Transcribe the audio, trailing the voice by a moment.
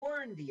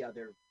and the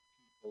other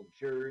people,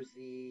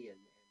 Jersey,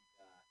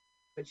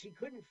 but she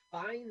couldn't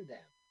find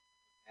them.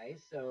 Okay,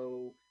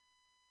 so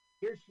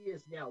here she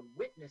is now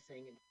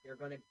witnessing, and they're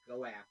going to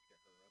go after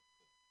her, of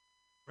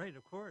course. Right,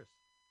 of course.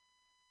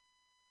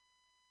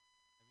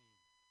 I mean,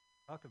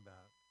 talk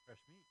about fresh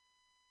meat.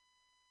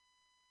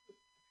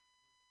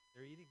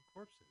 They're eating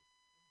corpses.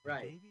 And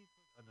Right. babies?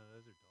 Oh no,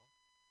 those are dolls.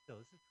 Still,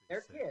 this is pretty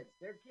They're sick. kids.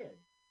 They're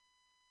kids.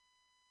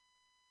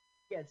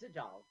 Yeah, it's a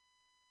doll.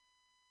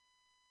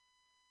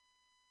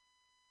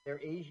 They're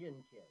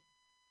Asian kids.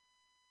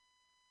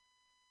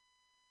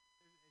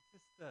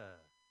 It's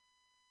just,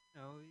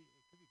 it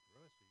could be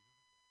gross, but you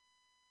don't have to.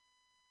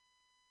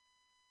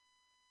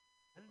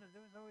 I don't know.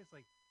 There was always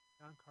like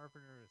John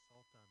Carpenter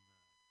assault on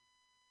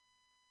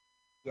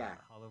Yeah.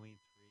 Halloween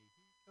 3.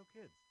 He killed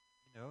kids,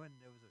 and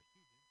there was a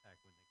huge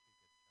impact when the kid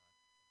gets shot.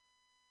 Remember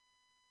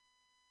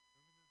those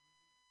movies?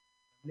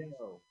 70s?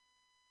 No.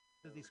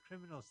 So No. these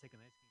criminals take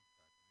an ice cream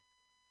truck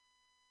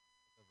and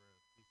they take over a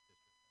police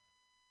district,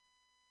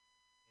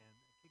 and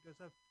a kid goes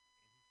up and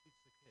he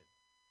shoots the kid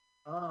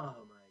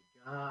Oh my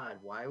God!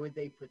 Why would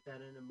they put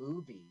that in a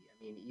movie? I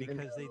mean, even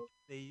because they though,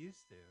 they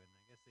used to, and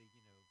I guess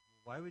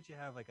why would you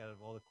have like out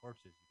of all the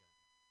corpses you got?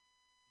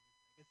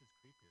 I guess it's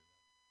creepier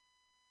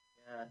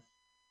that way. yes.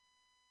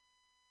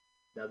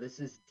 Now this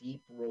is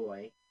Deep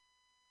Roy.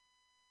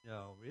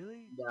 No,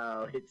 really?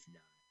 No, it's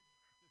not.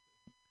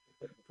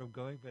 From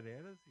Going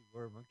Bananas, he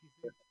wore a monkey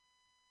suit.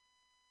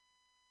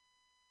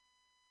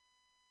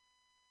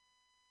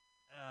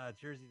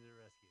 Jersey to the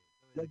rescue.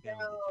 It's always Look again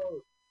with the out!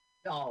 Jersey.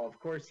 Oh, of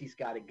course he's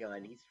got a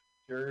gun. He's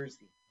from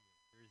Jersey.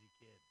 Yeah, Jersey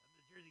kid. I'm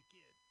the Jersey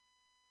kid.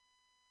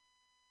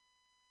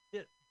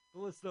 Shit,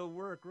 bullets don't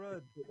work.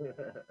 Run. I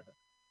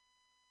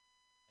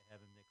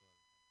have a nickel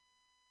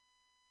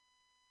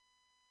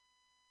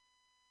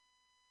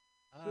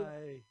every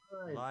time.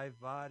 Hi, live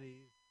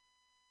bodies.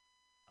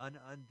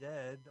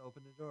 Undead.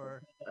 Open the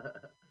door.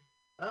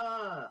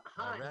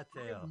 Hi, Rat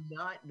tail. I'm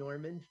not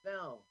Norman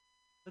Fell.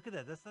 Look at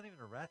that. That's not even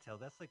a rat tail.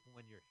 That's like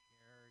when your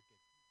hair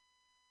gets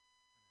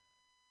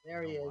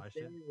There kind he of is. washed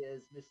There in. he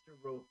is, Mr.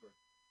 Roper.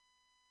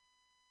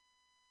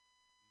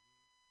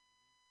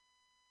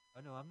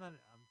 Oh no, I'm not. I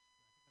think I'm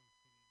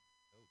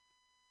singing dope.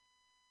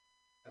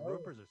 The Oh,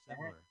 Ropers are that.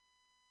 similar.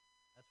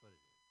 That's what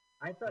it is.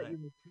 I But thought you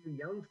were too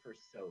young for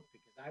soap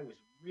because I was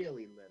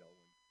really little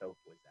when soap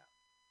was out.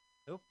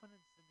 dope went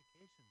in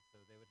syndication, so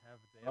they would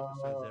have the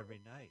episodes Oh, every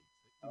night.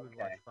 So you would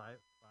watch okay.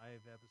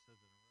 five episodes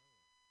in a row.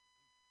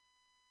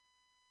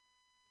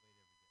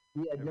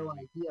 We Wait had every no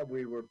week. idea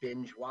we were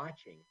binge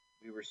watching.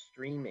 We were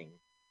streaming.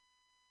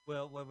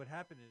 Well, what would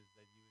happen is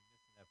that you would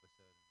miss an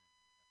episode, and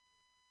then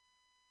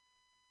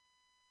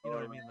you Go know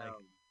what I mean? Like,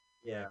 around.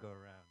 yeah, Yeah. go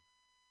around.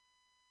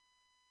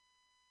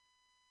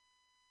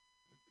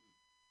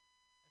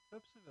 That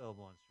soap's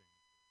available on streaming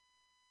too.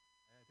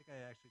 I think I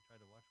actually tried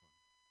to watch one,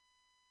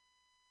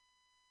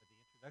 but the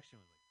introduction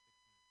was like 6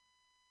 minutes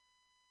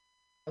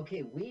long.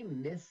 Okay, we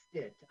missed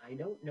it. I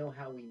don't know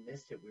how we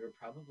missed it. We were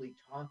probably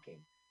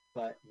talking,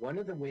 but one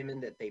of the women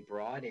that they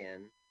brought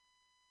in,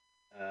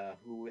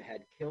 who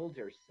had killed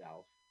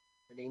herself,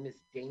 her name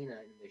is Dana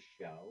in the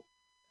show.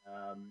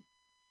 Um,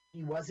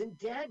 he wasn't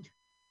dead.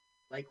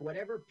 Like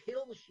whatever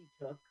pills she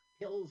took,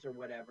 pills or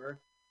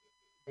whatever,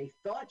 they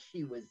thought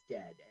she was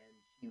dead, and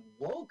she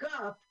woke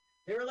up.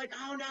 They were like,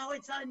 "Oh no,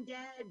 it's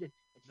undead," and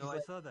No, she's I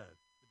like, saw that.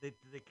 Did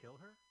they kill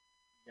her?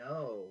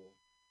 "No,"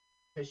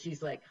 because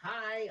she's like,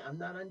 "Hi, I'm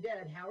not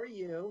undead. How are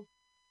you?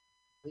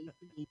 Pleased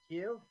to meet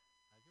you.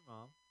 How's your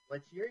mom?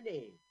 What's your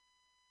name?"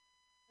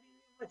 What do you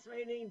mean, what's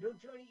my name?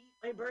 Don't you want to eat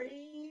my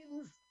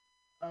brains?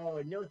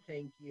 Oh, no,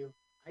 thank you.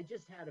 I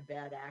just had a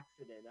bad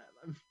accident.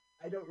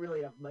 I don't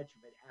really have much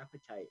of an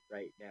appetite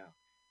right now.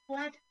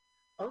 What?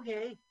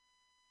 Okay.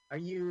 Are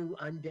you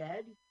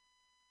undead?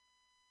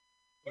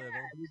 Yeah, Little.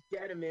 I was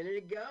dead a minute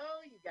ago.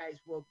 You guys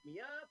woke me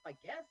up. I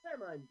guess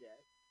I'm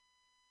undead.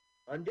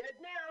 Undead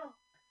now.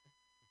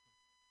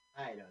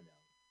 I don't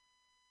know.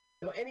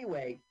 So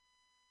anyway,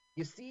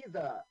 you see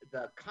the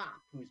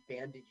cop who's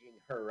bandaging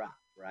her up,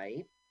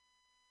 right?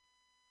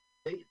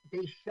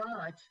 They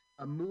shot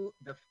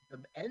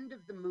the end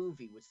of the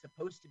movie was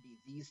supposed to be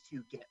these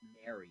two get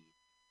married,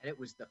 and it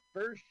was the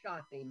first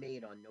shot they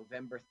made on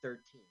November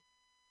 13th.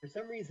 For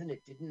some reason,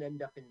 it didn't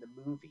end up in the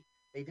movie.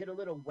 They did a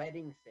little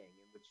wedding thing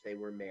in which they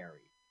were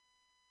married.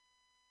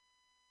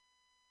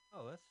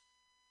 Oh, that's.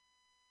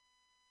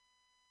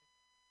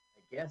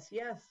 I guess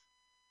yes.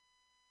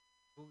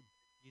 Well,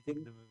 do you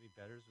think the movie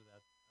betters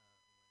without a wedding at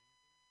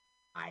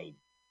the end?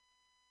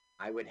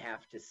 I I would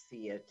have to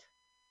see it.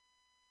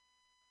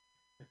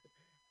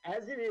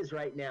 As it is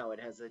right now, it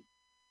has a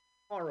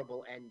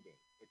horrible ending.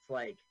 It's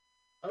like,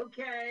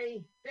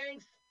 okay,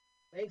 thanks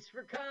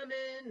for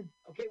coming.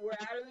 Okay, we're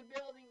out of the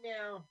building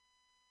now.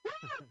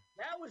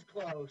 That was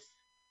close.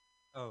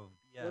 Oh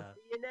We'll yeah.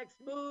 see you next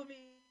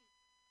movie.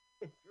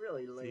 It's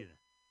really See late. the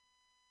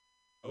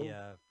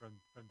Oh,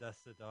 from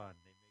dusk to dawn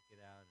they make it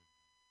out and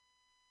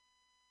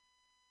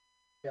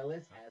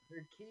Phyllis uh, has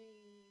her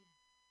key.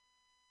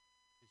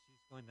 she's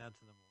going down to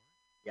the morgue.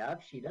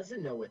 Yep, she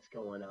doesn't know what's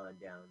going on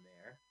down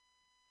there.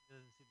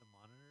 doesn't see the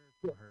monitor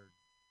Yeah. from her.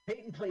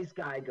 Peyton Place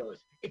guy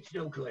goes, "It's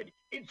no good.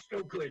 It's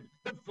no good.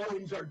 The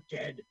phones are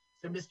dead."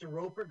 So Mr.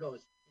 Roper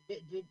goes,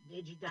 "Did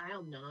you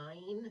dial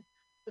 9?"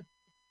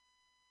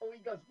 Oh, he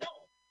goes, "No."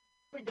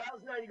 He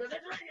dials 9. He goes,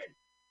 "It's ringing."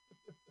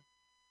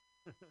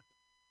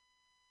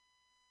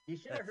 You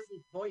should have That's heard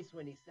his voice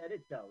when he said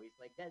it, though. He's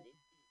like, "That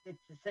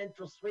it's the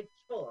central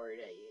switchboard.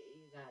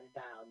 You got to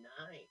dial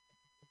 9."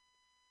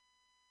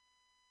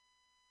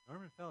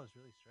 Norman Fell is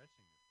really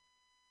stretching this.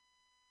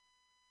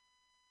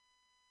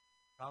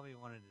 Probably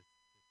wanted to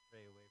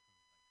stray away from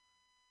his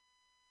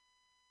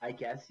I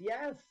guess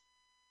yes.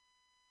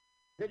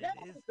 The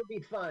iconic. devil could be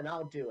fun.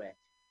 I'll do it.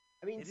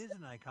 I mean, It is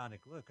an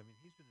iconic look. I mean,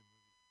 he's been in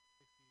movies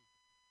in the '60s,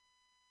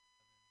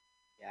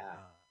 yeah, I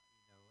think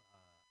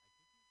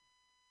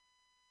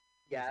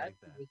yeah. like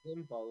He that. was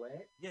in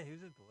Bullet. Yeah, he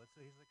was in Bullet,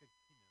 so he's like a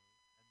admin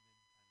kind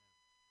of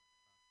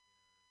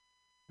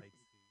tight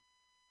suit.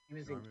 He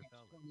was in Norman Catch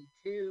Fell.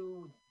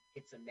 22.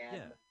 It's a mad,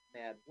 Yeah,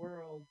 mad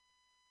world.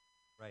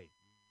 right.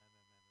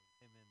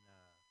 Him and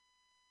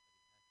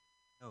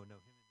no, him and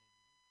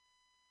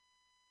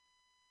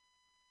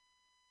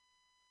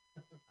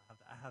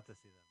I have to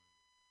see that movie.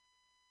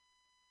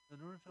 So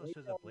Norman Fell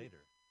shows up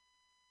later.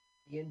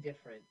 The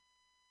Indifferent.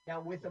 Now,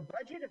 with a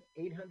budget of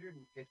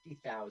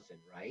 850,000,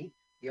 right?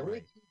 The only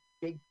Right.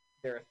 big,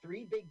 there are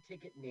three big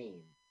ticket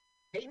names.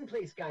 Peyton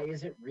Place guy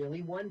isn't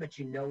really one, but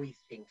you know he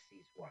thinks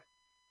he's one.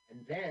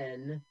 And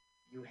then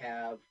you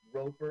have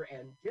Roper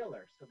and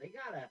Diller. So they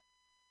gotta,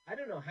 I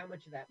don't know how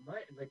much of that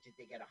money. Like, did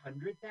they get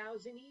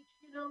 100,000 each?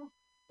 You know,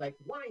 like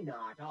why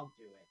not? I'll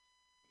do it.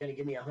 You're gonna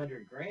give me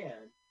 100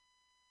 grand.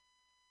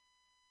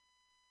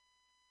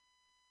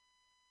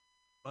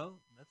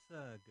 Well, that's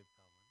a good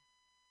problem.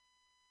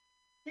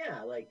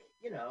 Yeah, like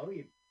you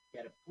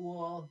get a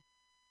pool,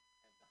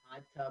 have the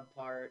hot tub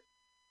part.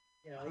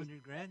 He's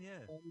 100 grand,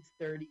 yeah.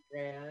 30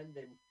 grand,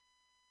 and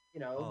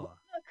Oh, look,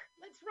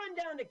 let's run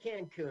down to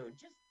Cancun.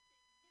 Just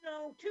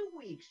 2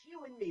 weeks,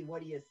 you and me.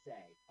 What do you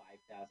say?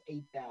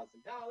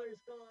 $8,000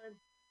 gone.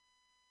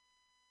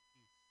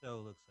 he so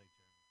looks like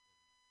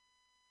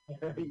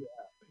Jeremy. I mean,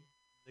 Yeah,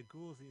 the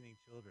ghouls eating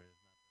children is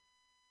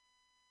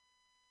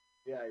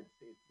not. yeah.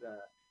 It's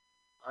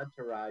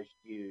entourage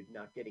dude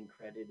not getting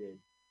credited.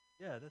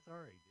 Yeah, that's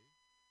alright, dude.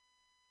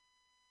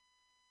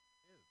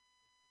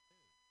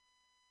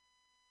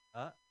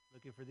 Ew.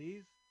 Looking for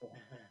these?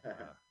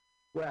 Uh,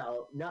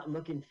 Well, not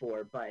looking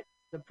for, but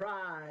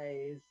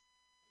surprise,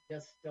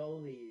 just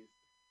stole these.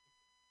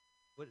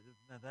 what?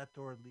 Now that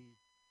door leads.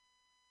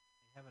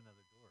 They have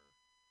another door.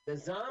 The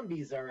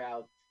zombies are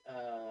out.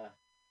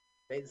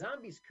 The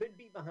zombies could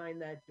be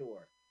behind that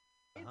door.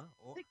 Uh It's huh.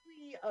 Or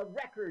basically a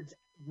records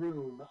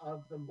room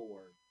of the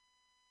morgue.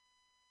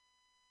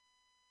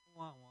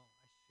 well,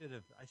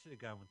 I should have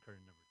gone with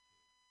curtain number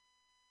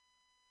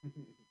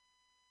two.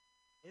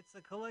 It's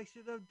a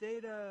collection of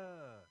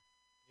data.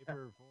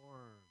 Paper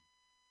form.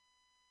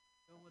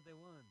 Show them what they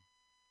won.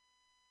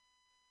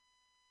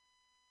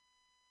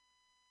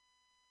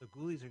 The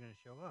ghoulies are going to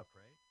show up,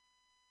 right?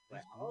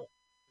 These ghouls. Well,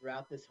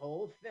 throughout this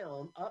whole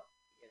film, up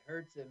it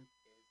hurts him.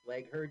 His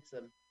leg hurts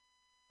him.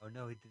 Oh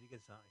no, did he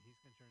get zombie? He's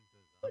going to turn into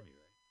a zombie,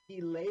 right?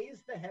 He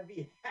lays the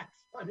heavy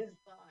axe on his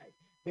thigh.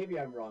 Maybe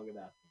I'm wrong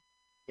about that.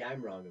 Yeah,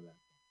 I'm wrong about that.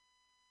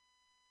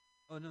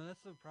 Oh no,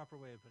 that's the proper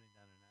way of putting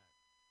down an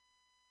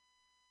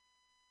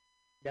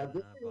Now axe.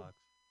 Put it on a box.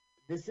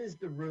 this is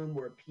the room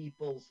where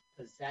people's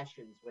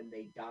possessions when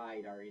they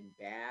died are in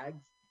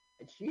bags,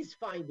 and she's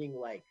finding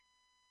like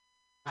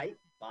pipe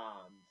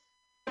bombs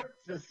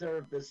to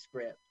serve the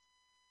script.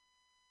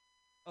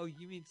 Oh,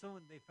 you mean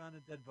someone they found a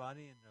dead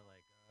body and they're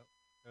like, oh,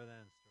 throw that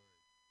in storage.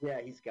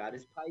 Yeah, he's got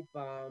his pipe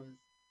bombs.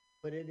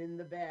 Put it in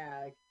the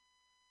bag.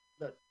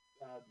 Look,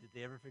 Did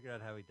they ever figure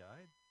out how he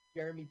died?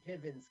 Jeremy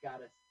Piven's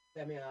got a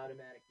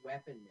semi-automatic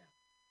weapon now.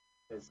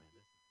 Oh man, this is.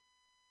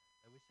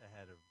 I wish I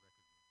had a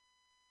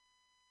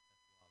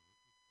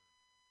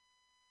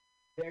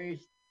record.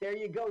 There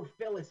you go,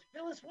 Phyllis.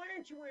 Phyllis, why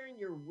aren't you wearing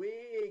your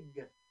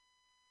wig?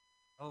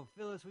 Oh,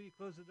 Phyllis, will you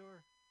close the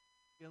door?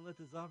 You gonna let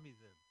the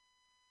zombies in?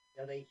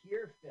 Now they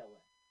hear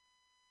Phyllis.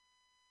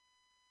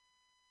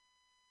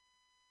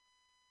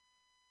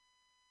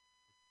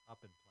 It's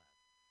Poppin' Plats.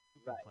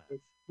 Poopin' Right. Plats.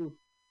 It's poop.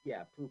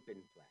 Yeah, poop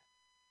and plat.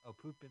 Oh,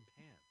 Poopin'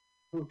 Pants.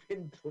 Poop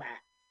and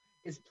plat.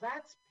 Is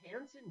Platts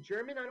pants in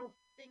German? I don't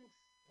think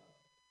so.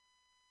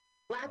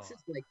 Platts Oh,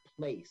 is like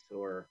place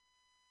or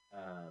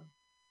um,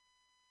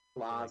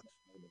 plaza.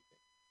 like,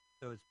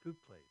 so it's Poop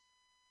Place.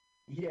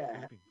 Yeah,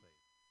 Pooping Place.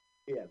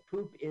 yeah,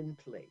 poop in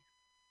place.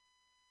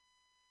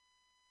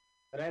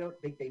 But I don't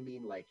think they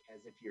mean like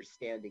as if you're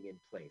standing in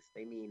place.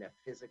 They mean a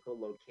physical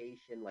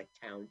location like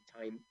town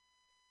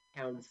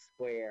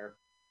square.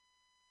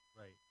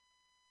 Right.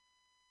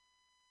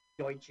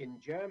 Deutschen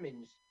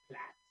German's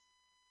Platz.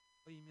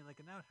 Oh, you mean like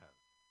an outhouse?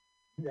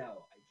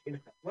 No, I do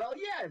not. Well,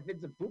 yeah, if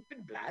it's a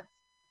Puppenplatz.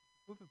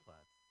 Poopin'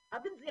 Plats.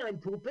 Haben Sie einen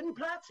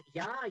Puppenplatz?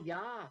 Ja,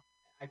 ja.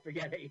 I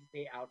forget how you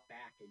say out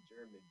back in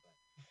German, but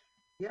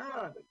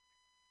yeah.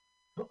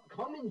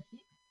 Kommen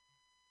hier.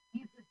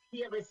 Dieses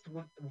hier ist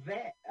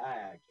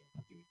I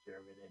can't do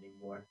German anymore.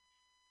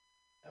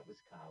 That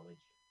was college.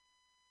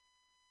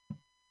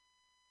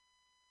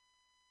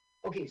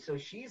 Okay, so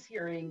she's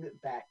hearing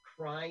that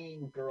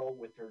crying girl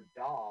with her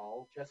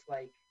doll,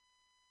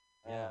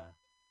 uh, Yeah.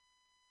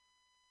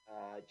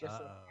 just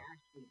like Uh-oh.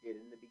 Ashley did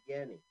in the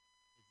beginning.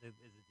 Is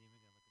the demon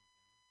gonna look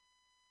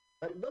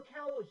at the But look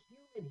how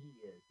human he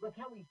is. Look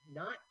how he's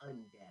not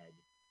undead.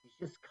 He's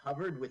just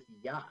covered with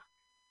yuck.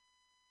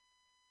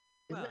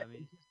 Isn't camera? Well, that I mean,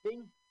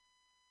 interesting?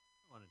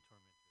 I want to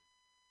torment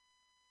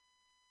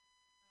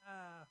her.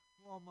 Ah,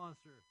 wall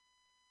monster,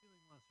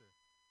 ceiling monster.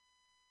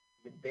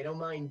 They don't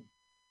mind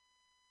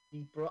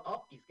deep.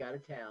 Oh, he's got a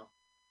towel.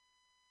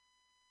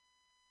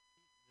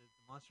 The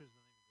monster's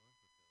not even going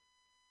for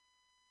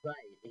Phyllis.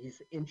 Right.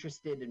 He's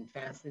interested and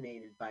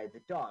fascinated by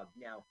the dog.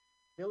 Now,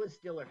 Phyllis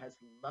Diller has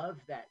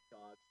loved that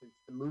dog since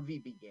the movie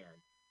began.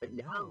 I But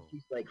now know.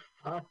 she's like,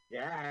 fuck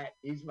that.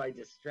 He's my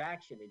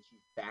distraction. And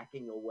she's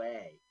backing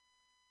away.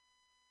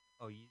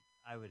 Oh,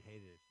 I would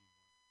hate it if she.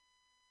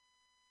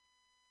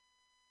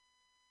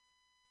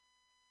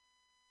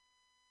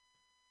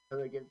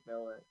 Look at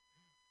Phyllis.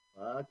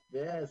 Fuck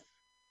this.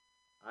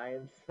 I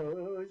am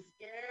so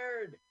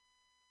scared.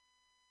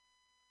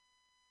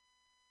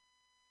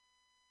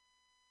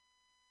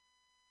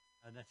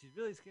 And now she's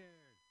really scared.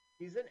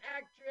 She's an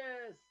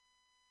actress.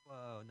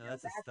 Whoa, no, Now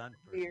that's a that's stunt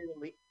person.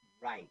 clearly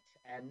right.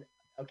 And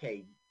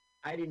okay,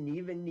 I didn't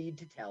even need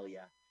to tell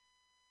you.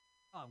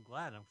 Oh, I'm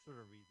glad. I'm sort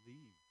of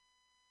relieved.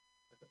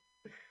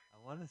 I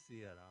want to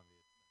see an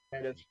obvious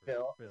Kind of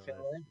person for Phyllis.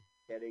 Phyllis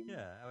getting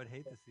Yeah, I would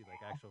hate to see like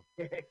actual.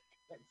 at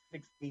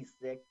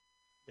 66.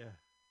 Yeah.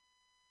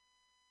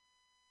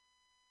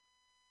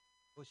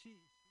 Well, she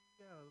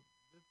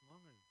lived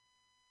longer.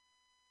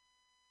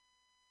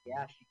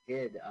 Yeah, she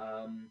did.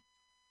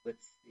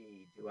 Let's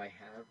see. Do I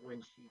have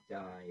when she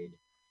died?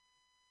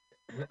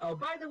 Oh,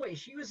 by the way,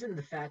 she was in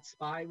The Fat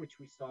Spy, which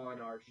we saw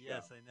on our show.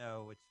 Yes, I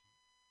know. Which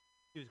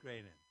she was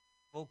great in.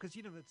 Well, because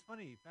it's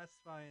funny. Fast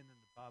Spy and then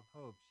the Bob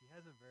Hope. She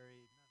has a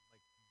very not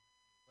like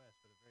West,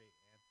 but a very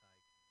anti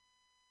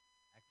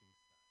acting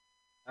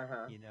style.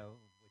 Uh-huh.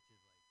 Which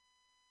is like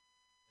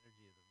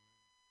energy of the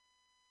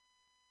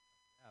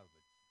room out,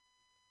 but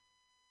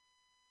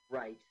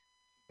Right.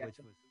 which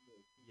was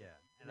yeah,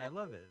 and I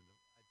love it.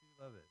 I do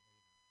love it.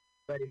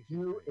 I But think she's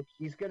great. if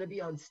she's going to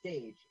be on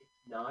stage, it's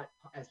not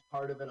as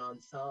part of an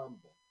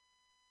ensemble.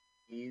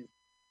 He's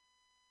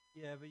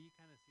Yeah, but you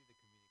kind of see the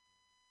comedic.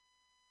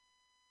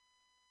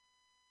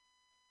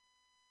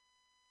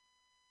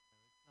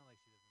 It's not like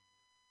she doesn't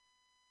work.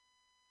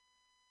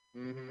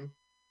 mm-hmm.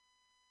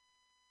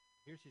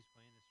 Here she's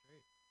playing it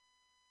straight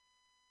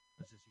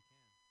as she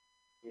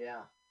can.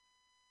 Yeah.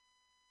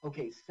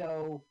 Okay,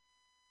 so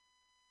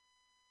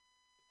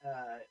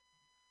uh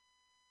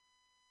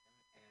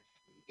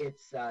Ashley,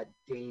 it's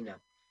Dana.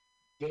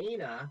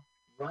 Dana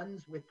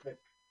runs with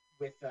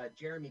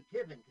Jeremy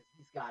Piven because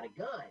he's got a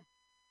gun.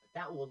 But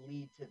that will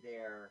lead to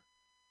their.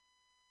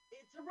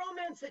 It's a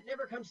romance that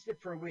never comes to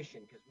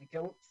fruition because we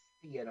don't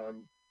see it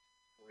on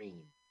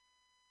screen.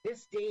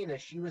 This Dana,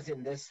 she was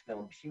in this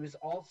film. She was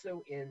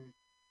also in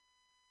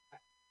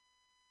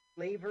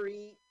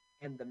Slavery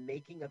and the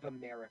Making of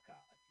America,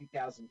 a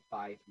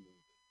 2005 movie.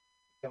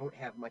 Don't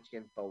have much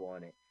info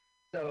on it.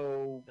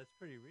 So That's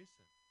pretty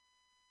recent.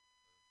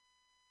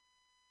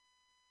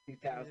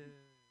 2000. Ew,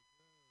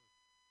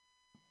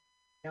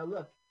 Now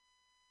look,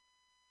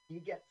 you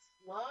get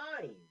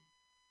slime.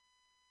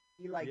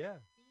 He like yeah.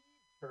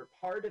 feeds her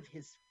part of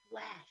his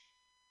flesh.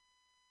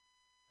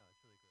 No,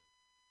 it's really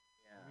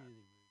good. Yeah. Really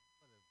rude. What a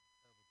terrible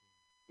thing.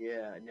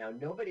 Yeah. Now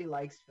nobody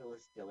likes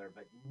Phyllis Diller,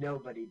 but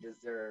nobody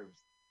deserves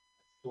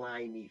a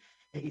slimy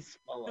face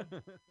full of.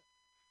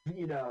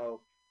 You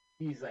know,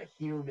 she's a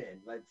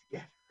human. Let's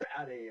get her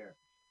out of here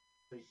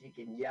so she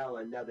can yell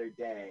another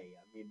day.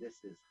 I mean,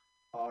 this is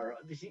horrible.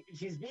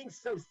 She's being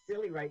so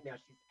silly right now.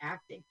 She's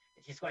acting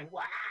and she's going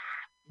wah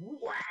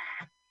wah.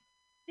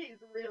 She's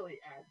really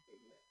acting.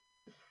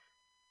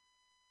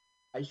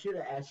 I should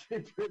have asked you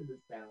to turn the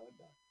sound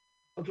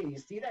on. Okay, you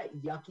see that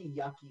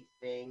yucky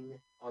thing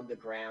on the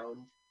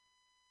ground?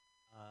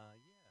 Yeah.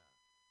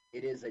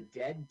 It is a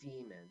dead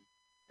demon,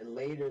 and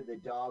later the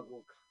dog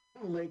will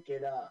lick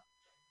it up.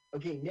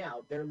 Okay,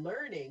 now they're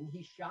learning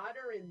he shot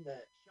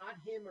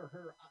him or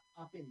her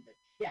up in the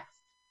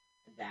chest,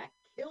 and that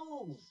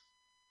kills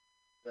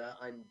the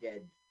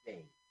undead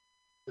thing.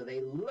 So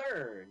they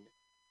learn,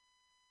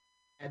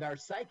 and our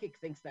psychic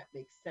thinks that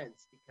makes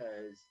sense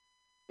because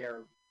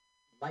their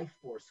life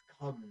force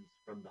comes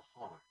from the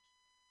heart.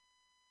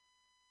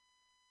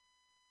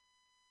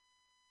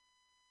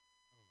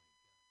 Oh my god.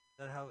 Is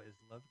that how is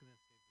love gonna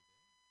save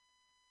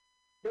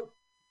the day?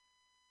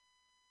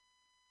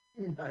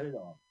 Nope, not at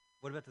all.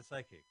 What about the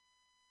psychic?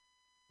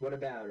 What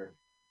about her?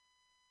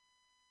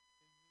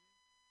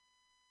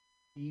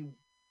 She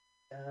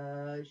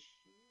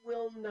she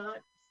will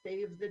not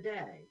save the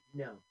day.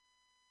 No,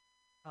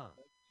 Huh.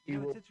 she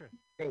It's will interesting.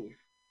 be safe.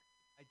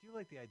 I do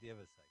like the idea of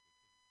a psychic.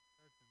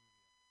 Start the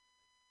movie off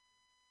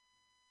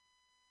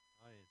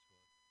with audience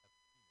will accept,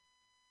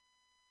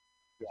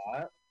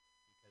 Yeah,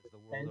 because the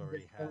world send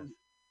this already has. film.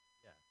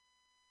 Yeah.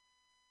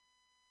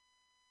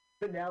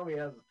 So now we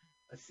have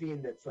a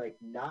scene that's like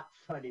not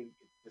funny.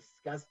 It's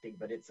disgusting,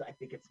 but I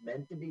think it's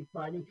meant to be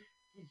funny.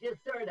 She's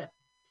just sort of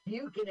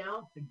puking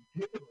out the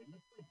goo. It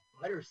looks like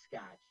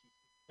butterscotch.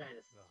 She's trying to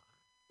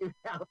Ugh.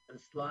 spew out the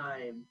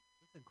slime.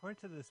 Listen,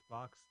 according to this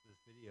box, this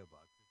video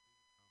box.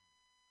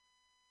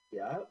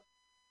 Yeah.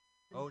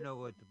 Oh no,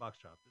 what the box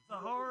dropped? It's a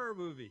horror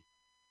movie.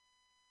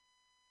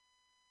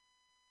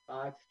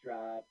 Box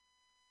drop.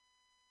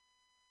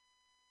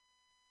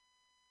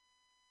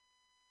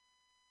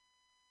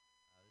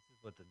 This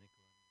is what the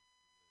Nickelodeon.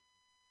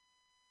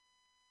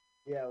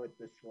 Yeah, with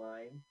the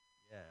slime.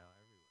 Yeah,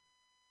 everywhere.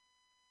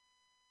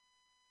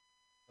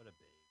 What a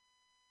babe.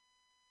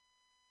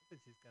 Look,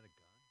 she's got a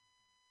gun.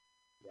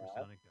 Yeah.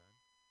 Supersonic gun.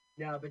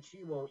 No, but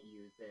she won't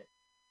use it.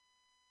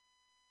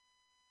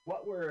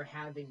 What we're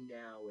having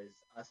now is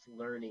us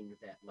learning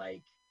that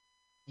like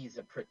he's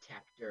a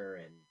protector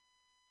and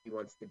he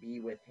wants to be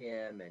with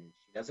him and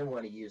she doesn't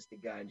want to use the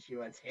gun. She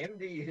wants him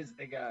to use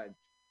the gun.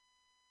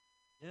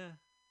 Yeah.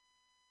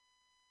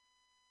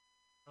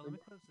 Oh, let me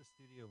close the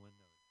studio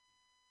window.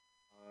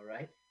 All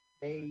right.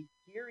 They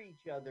hear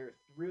each other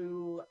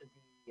through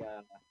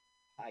the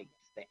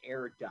pipes, the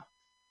air ducts,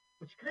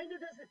 which kind of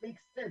doesn't make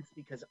sense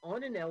because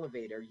on an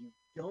elevator, you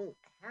don't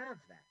have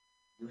that.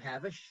 You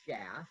have a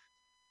shaft,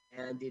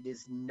 and it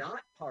is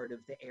not part of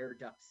the air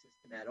duct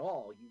system at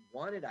all. You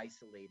want it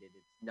isolated,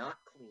 it's not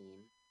clean.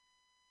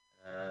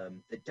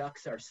 The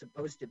ducts are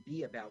supposed to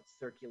be about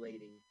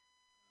circulating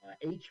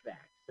HVAC,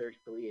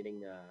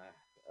 circulating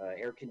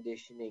air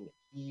conditioning,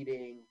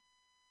 heating.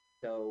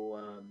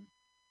 So,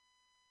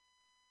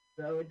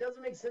 so it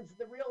doesn't make sense in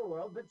the real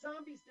world, but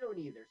zombies don't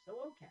either. So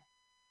okay,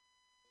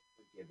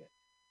 forgive it.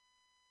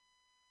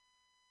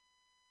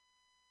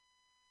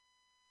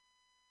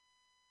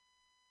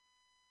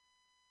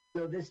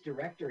 So this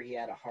director, he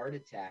had a heart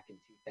attack in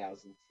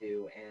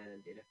 2002,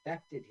 and it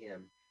affected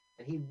him.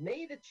 And he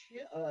made an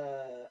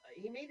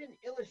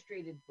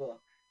illustrated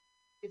book.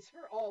 It's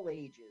for all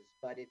ages,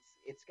 but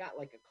it's got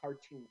like a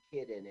cartoon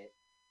kid in it,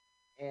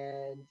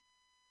 and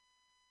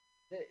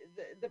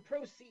the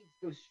proceeds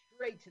go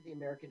straight to the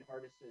American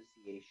Heart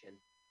Association.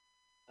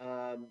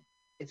 Um,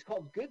 it's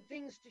called Good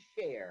Things to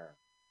Share,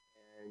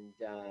 and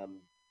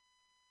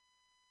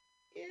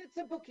it's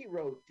a book he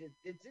wrote.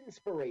 It's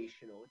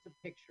inspirational. It's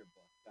a picture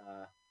book.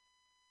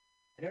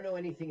 I don't know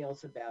anything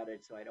else about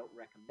it, so I don't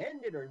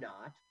recommend it or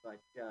not. But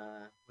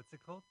What's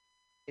it called?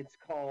 it's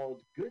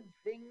called Good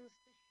Things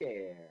to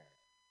Share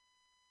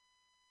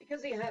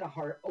because he had a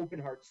open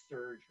heart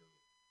surgery.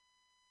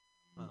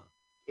 Huh.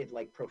 It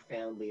like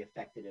profoundly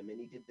affected him, and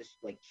he did this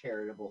like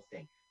charitable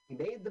thing. He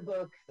made the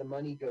book. The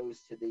money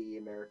goes to the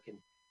American.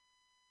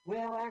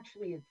 Well,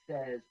 actually, it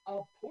says a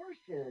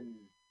portion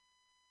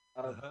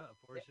of A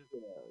portion.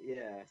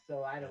 yeah.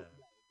 So I don't Yeah.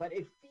 know, but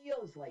it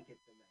feels like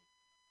it's a nice.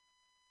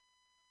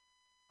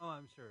 Oh,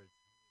 I'm sure it's.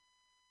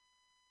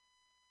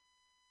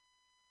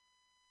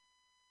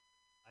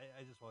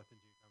 I just walked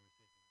into your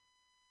conversation.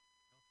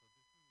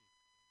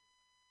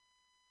 Also,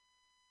 this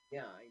movie.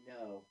 Yeah, I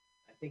know.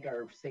 I think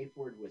our safe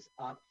word was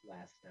up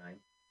last time.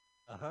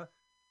 Uh huh.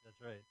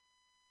 That's right.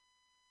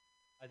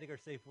 I think our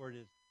safe word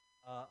is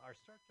our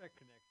Star Trek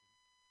connection.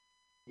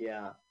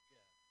 Yeah, Yeah,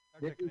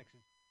 Star this Trek is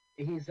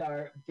connection. he's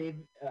our Dave.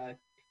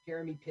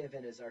 Jeremy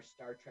Piven is our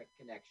Star Trek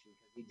connection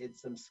because he did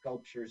some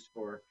sculptures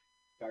for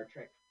Star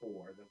Trek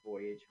Four: The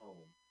Voyage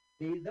Home.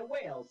 The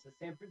whales, the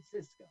San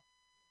Francisco.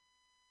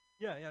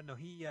 Yeah, yeah. No,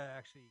 he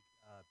actually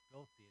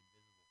built the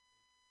invisible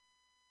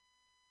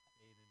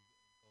stayed in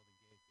Golden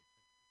Gate.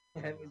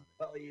 They took That credit was on it.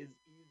 probably his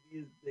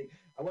easiest thing.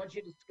 I want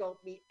you to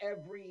sculpt me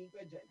every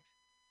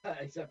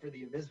except for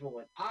the invisible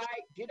one. I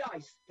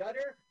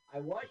stutter? I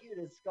want you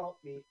to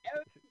sculpt me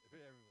every.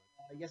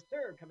 Everyone. Yes,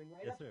 sir. Coming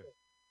right Yes, up. sir.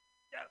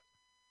 Yeah.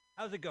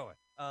 How's it going?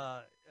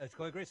 It's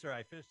going great, sir.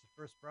 I finished the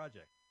first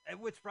project. And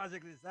which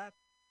project is that?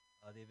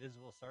 The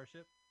Invisible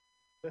Starship.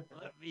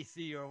 Let me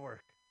see your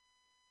work.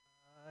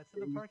 It's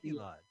in the You parking see,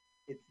 lot.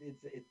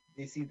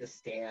 you see the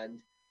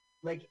stand,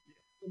 like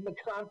in the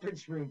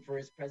conference room for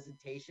his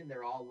presentation.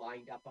 They're all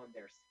lined up on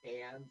their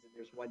stands, and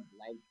there's one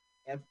blank,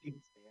 empty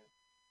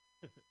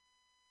stand.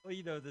 Well,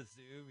 you know the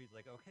Zoom. He's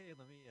like, okay,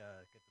 let me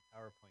get the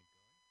PowerPoint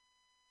going.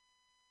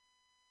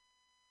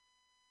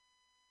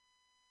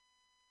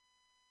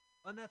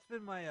 And that's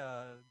been my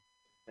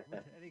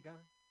what's Eddie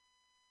gone?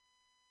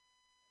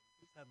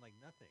 Just had like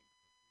nothing.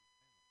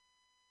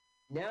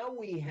 Now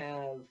we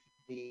have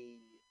the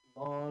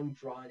long,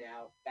 drawn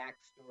out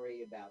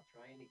backstory about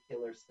trying to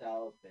kill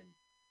herself, and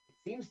it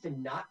seems to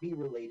not be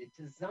related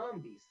to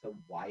zombies. So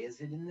why is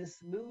it in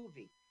this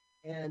movie?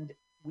 And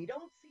we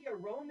don't see a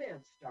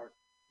romance start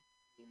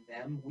between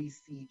them. We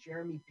see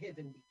Jeremy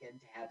Piven begin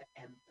to have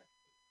empathy.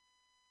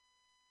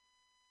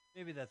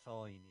 Maybe that's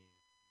all you need.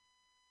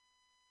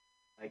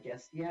 I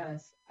guess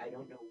yes. I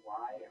don't know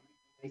why.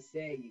 Everything I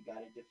say, you got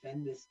to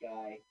defend this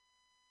guy.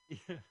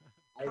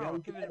 I Carl,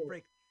 don't give get it a it.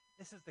 break.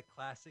 This is the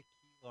classic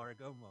Key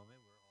Largo moment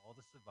where all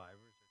the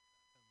survivors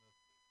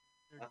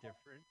are trapped on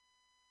location.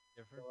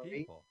 They're different Story.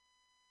 people.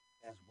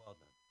 Yeah. This is well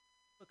done.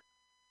 Look,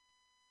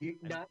 You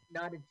and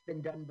not it's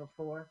been done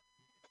before.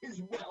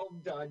 is well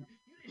done.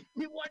 You didn't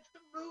even watch the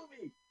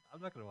movie.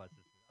 I'm not gonna watch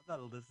this. I'm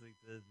not listening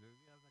to this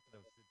movie. I'm not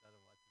gonna sit down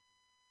and watch this.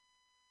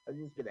 I'm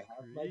just gonna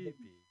have my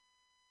Creepy.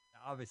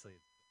 Obviously,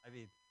 it's. I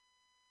mean,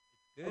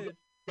 it's okay. good.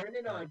 Turn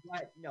it on.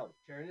 What? No,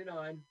 turn it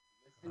on.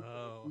 Listen.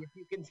 Oh. See if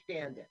you can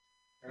stand it.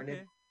 Turn Okay.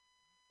 it.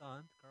 It's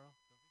on, Carl.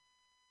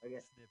 Don't be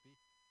Okay. snippy.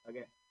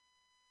 Okay.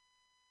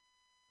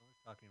 No one's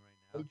talking right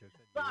now. Hey, Jokes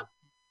at stop.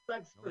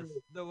 Sucks you. for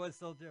me. No one's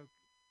still joking.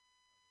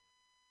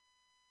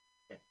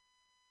 Okay.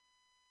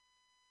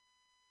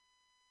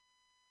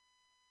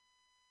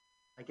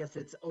 I guess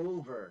it's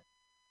over.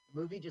 The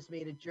movie just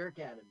made a jerk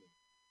out of me.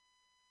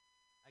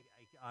 I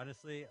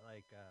honestly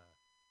like.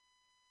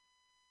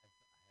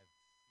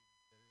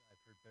 I've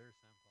heard better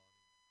sound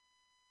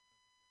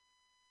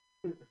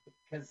quality.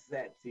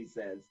 Cassettes, he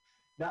says,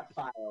 not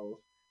files.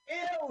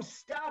 Ew!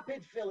 Stop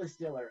it, Phyllis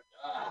Diller.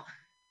 Ugh.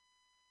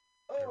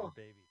 Gerber Oh.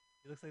 baby.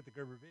 He looks like the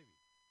Gerber baby.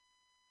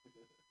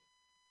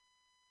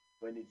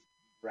 When it's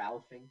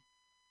Ralphing.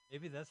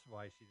 Maybe that's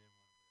why she didn't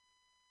want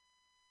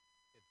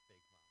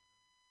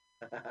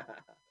to get fake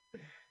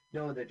mom.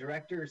 No, the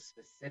director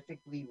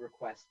specifically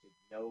requested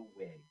no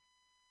wig.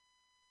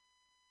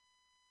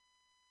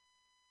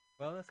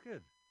 Well, that's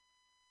good.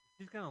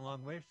 She's gone a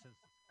long way since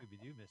the Scooby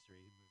Doo mystery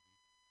movie.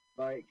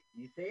 Like,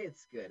 you say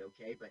it's good,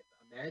 okay, but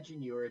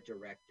imagine you're a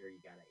director. You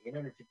got an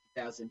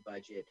 850,000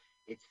 budget.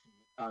 It's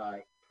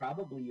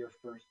probably your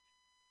first.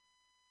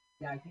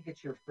 Yeah, I think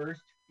it's your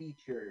first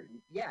feature.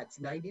 Yeah, it's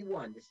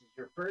 91. This is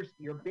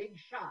your big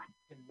shot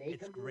to make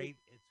It's a great.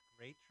 It's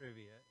great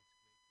trivia.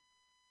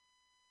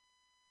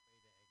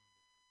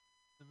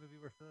 It's the movie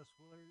where Phyllis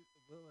Diller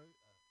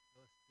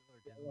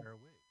didn't wear a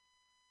wig.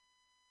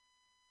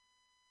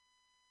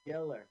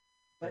 Diller.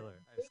 But Diller.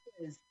 the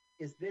thing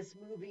is this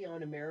movie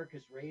on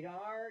America's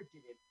radar?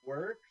 Did it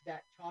work?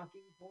 That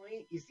talking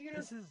point? You see what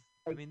This I'm is.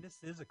 like, I mean, this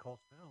is a cult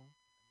film.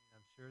 I mean,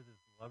 I'm sure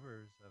there's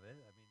lovers of it.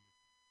 I mean,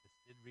 this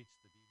did reach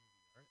the B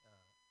movie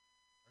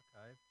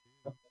archive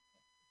too.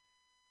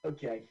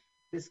 okay,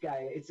 this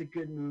guy, it's a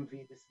good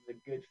movie. This is a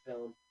good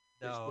film.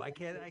 No, I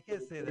can't. I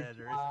can't say that.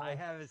 I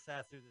haven't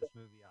sat through this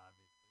movie.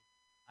 Obviously,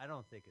 I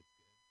don't think it's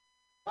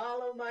good.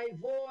 Follow my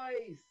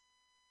voice.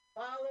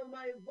 Follow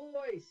my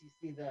voice. You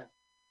see they're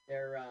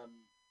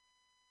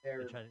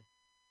They're trying to,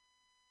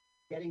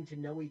 getting to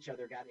know each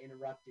other got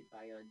interrupted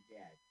by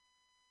undead.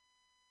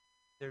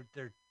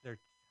 they're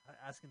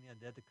asking the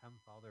undead to come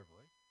follow their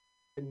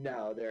voice.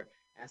 No, they're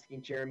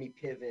asking Jeremy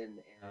Piven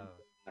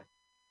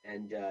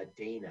and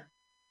Dana.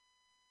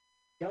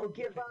 Don't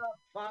give up.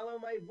 Follow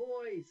my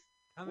voice.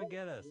 Come and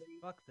get us.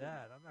 Fuck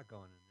that. I'm not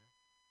going in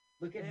there.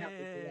 Look at how the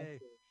director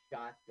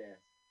shot this.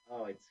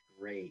 Oh, it's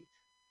great.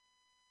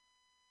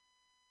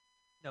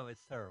 No,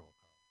 it's terrible,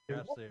 Carl. You're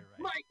absolutely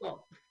right.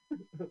 Michael.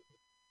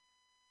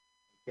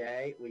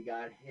 Okay, we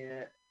got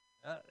him.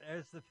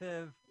 There's the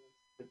Piv.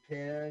 The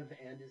Piv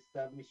and his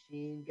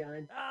submachine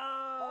gun.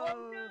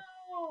 Oh,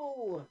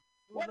 no!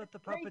 What about the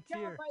great job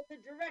puppeteer? by the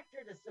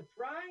director to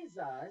surprise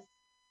us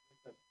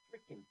with a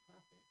freaking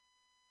puppet.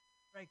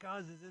 Ray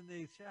Cause is in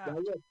the shaft. Now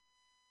look,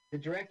 the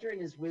director in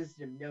his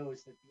wisdom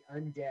knows that the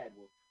undead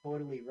will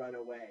totally run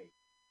away.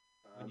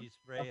 When you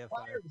spray a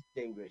fire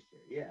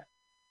extinguisher, yeah.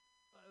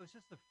 Well, it was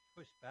just to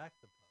push back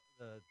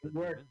the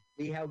demon.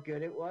 See how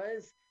good it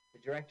was? The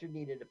director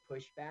needed a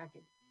pushback,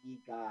 and he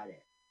got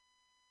it.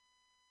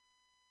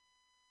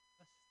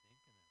 That's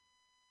stinking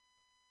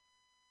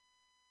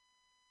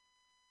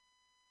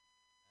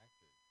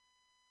actors.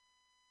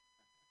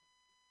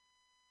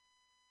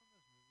 Some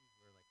of those movies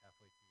were like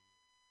halfway through.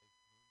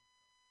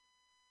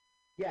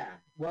 Yeah.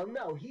 Well,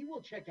 no, he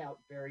will check out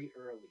very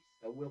early.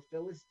 So will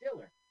Phyllis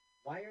Diller.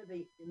 Why are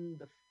they in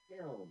the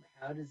film?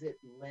 How does it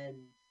lend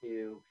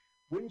to?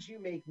 Wouldn't you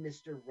make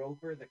Mr.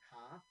 Roper the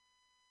cop?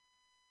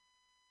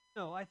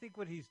 No, I think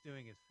what he's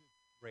doing is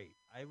great.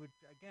 I would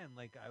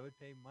I would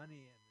pay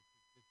money and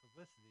it's good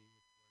publicity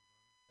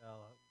for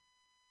Norman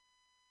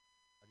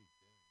what he's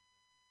doing.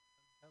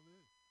 Cut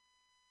loose.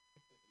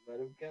 Let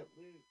him cut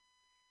loose.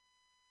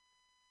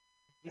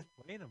 He's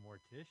playing a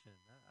mortician.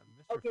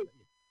 Mr. Okay.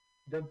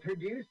 The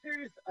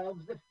producers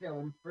of the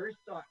film first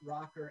sought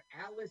rocker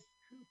Alice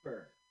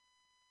Cooper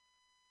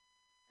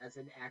as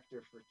an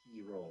actor for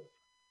key roles.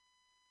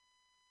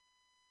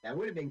 That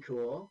would have been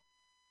cool.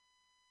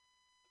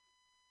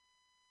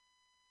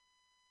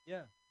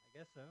 Yeah, I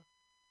guess so.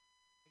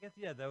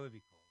 That would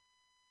be cool.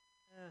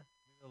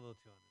 Maybe a little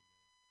too on the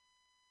nose.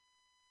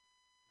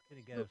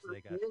 Couldn't get him, so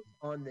they got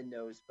on the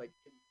nose, but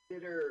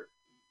consider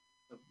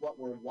what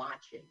we're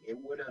watching. It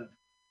would have.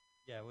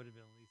 Yeah, it would have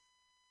been at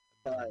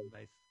least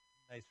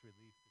nice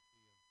relief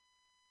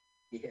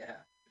to see him. Yeah.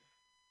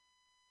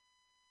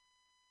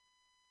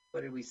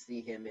 What did we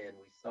see him in?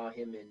 We saw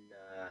him in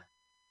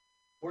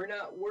We're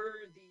Not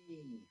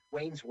Worthy,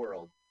 Wayne's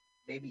World,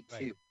 maybe Right.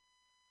 2.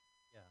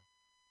 Yeah.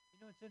 You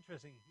know, it's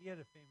interesting. He had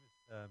a famous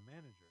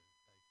manager.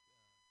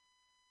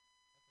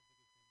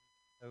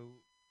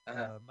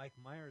 Mike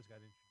Myers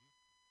got introduced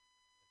to him.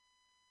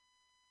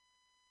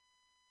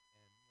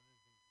 And one of the things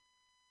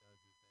he does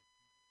is that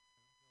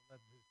he'll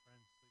let his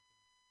friends sleep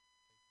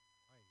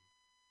in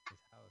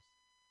his house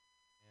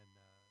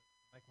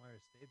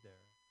Myers stayed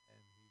there, and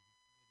he made a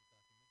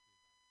documentary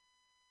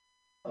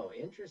Oh,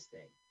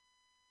 interesting.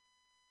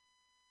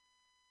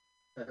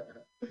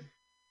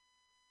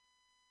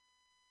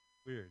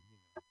 Weird,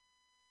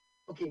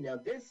 Okay, now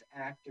this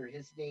actor,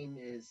 his name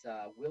is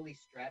Willie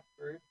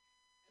Stratford.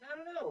 And I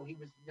don't know, he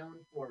was known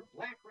for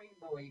Black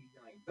Rainbow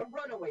 89, The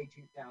Runaway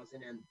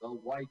 2000, and The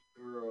White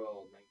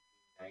Girl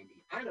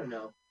 1990. I don't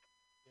know.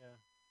 Yeah,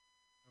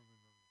 I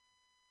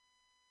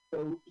don't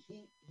remember. So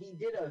he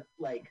did a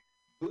like,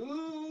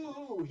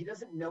 boo, he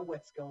doesn't know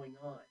what's going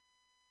on.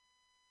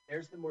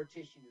 There's the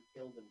mortician who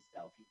killed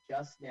himself. He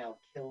just now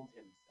killed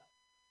himself.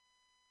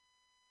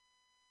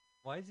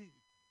 Why is he?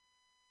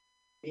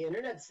 The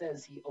internet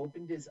says he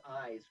opened his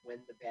eyes when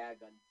the bag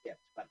unzipped,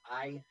 but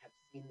I have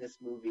seen this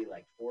movie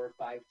like 4 or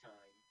 5 times.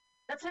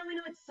 That's how we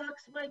know it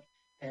sucks, Mike.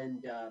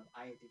 And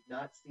I did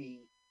not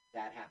see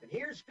that happen.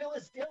 Here's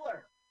Phyllis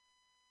Diller.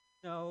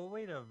 No,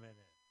 wait a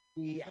minute.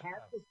 She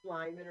had the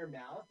slime in her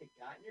mouth, it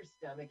got in her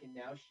stomach, and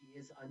now she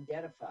is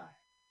undeadified.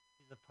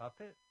 He's a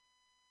puppet.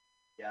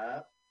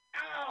 Yep.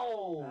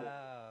 Ow!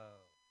 Oh,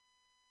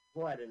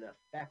 What an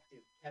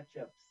effective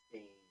ketchup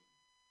stain.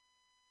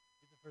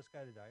 he's the first guy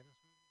to die in this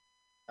movie.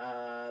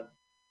 Uh,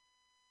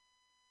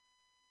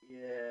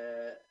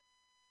 yeah.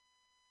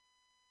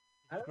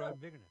 I He's don't know. growing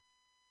bigger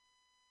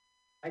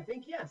now. I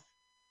think yes.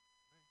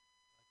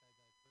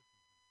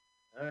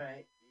 Right. Black guy died first. All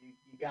right,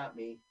 you got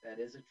me. That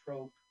is a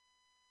trope.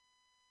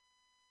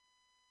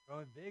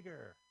 Growing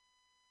bigger.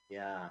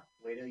 Yeah.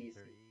 Wait till you It's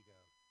her see. ego.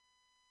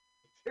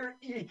 It's your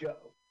ego.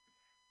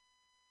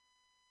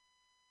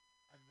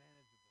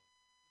 Unmanageable.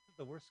 This is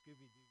the worst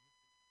Scooby Doo.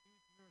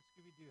 Remember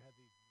Scooby Doo had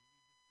these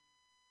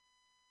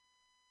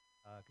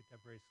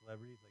contemporary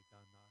celebrities like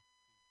Don Knotts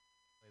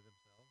play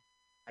themselves.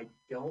 I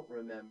don't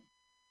remember.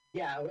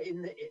 Yeah.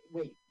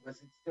 Wait,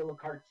 was it still a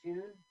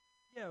cartoon?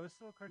 Yeah, it was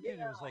still a cartoon.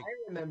 Yeah, It was like I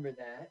remember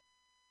that.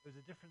 it was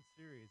a different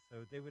series,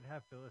 so they would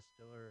have Phyllis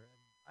Diller,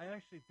 and I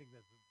actually think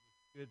that was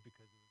good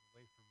because it was a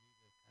way for me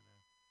to kind of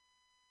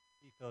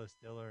see Phyllis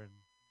Diller and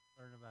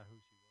learn about who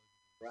she was.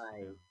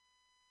 Right.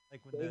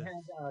 Like when They this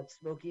had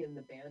Smokey and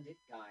the Bandit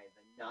guy,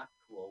 the not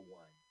cool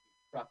one,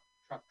 truck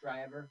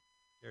driver.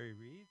 Jerry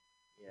Reed.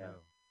 Yeah. No.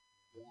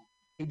 Yeah.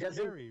 He does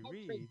a Jerry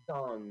country Reed.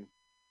 song.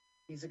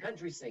 He's a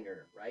country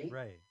singer, right?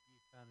 Right.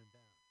 Eastbound and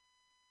Down.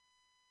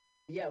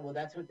 Yeah, well,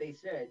 that's what they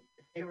said.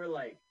 They were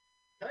like,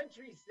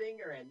 country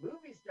singer and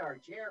movie star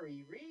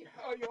Jerry Reed.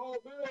 How y'all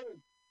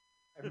doing?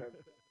 I remember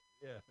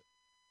that. Yeah.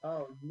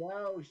 Oh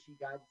no, she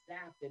got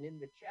zapped and in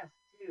the chest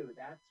too.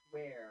 That's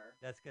where.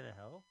 That's gonna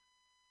help.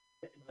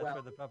 That's Well,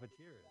 where the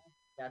puppeteer is.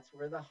 that's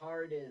where the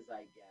heart is,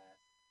 I guess.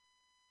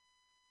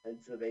 And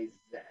so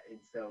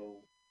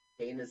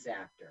Dana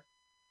zapped her,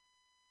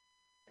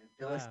 and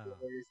Phyllis Wow.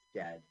 Diller is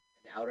dead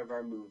and out of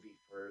our movie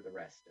for the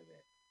rest of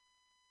it.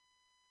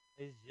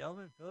 Ladies and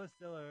gentlemen, Phyllis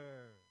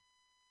Diller.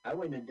 I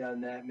wouldn't have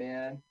done that,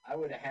 man. I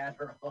would have had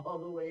her all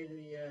the way to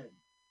the end.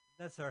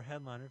 That's our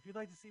headliner. If you'd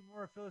like to see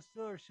more of Phyllis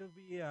Diller, she'll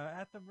be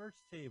at the merch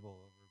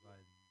table over by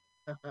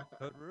the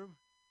coat room.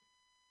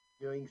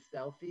 Doing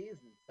selfies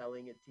and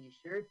selling a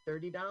T-shirt,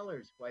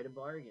 $30, quite a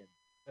bargain.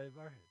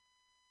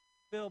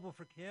 Available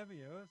for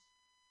cameos.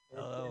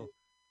 Hello,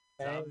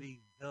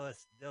 zombie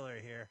Phyllis Diller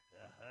here.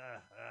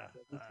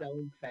 He's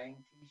selling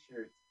Fang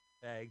T-shirts.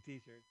 Fang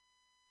T-shirt.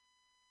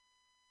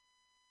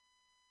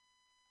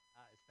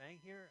 Is Fang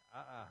here?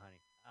 Honey.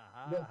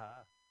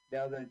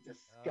 Now the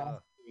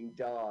disgusting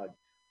dog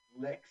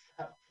licks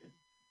up this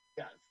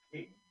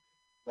disgusting,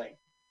 like,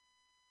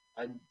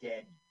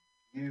 undead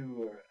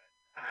goo or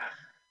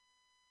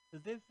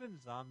Because they've been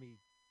zombie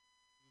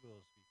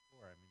poodles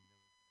before. I mean,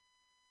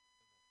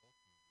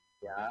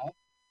 there was yeah.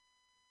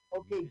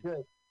 Okay,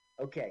 good.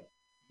 Okay,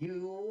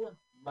 you,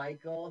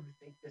 Michael, who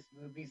think this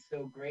movie's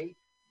so great,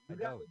 you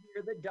got to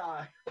hear the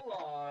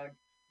dialogue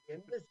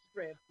in the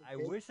script. I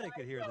wish I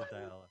could hear the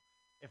dialogue.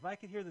 If I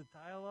could hear the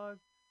dialogue,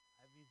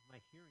 that means my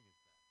hearing is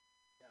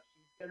bad. Now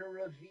she's going to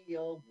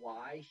reveal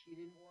why she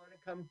didn't want to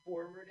come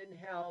forward and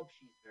help.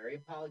 She's very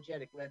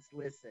apologetic. Let's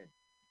listen.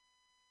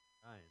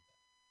 Ryan.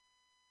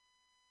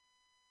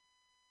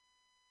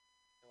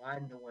 So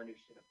I'm the one who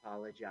should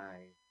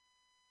apologize.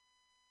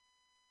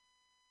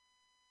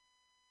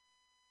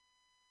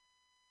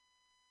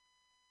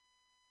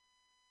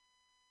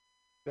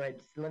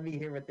 Good. So let me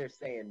hear what they're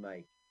saying,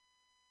 Mike.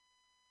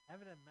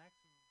 Have it at maximum.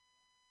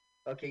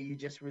 Okay, you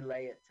just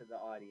relay it to the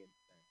audience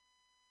then.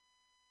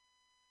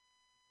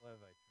 What have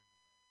I turned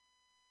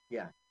away?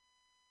 Yeah.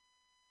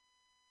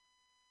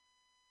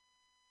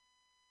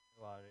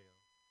 No audio.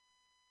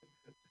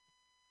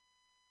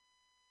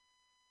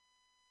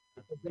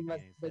 Because Not it making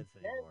must any make sense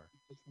sense. anymore.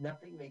 Just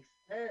nothing makes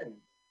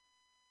sense.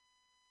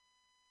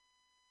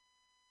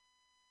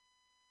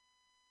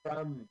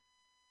 From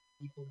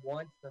people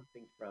want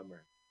something from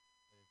her.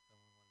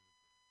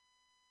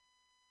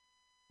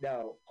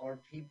 No, or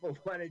people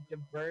wanted to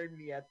burn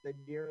me at the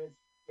nearest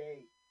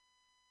stake.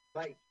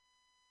 Like,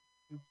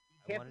 you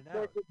can't be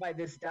tortured by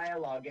this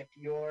dialogue if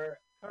you're.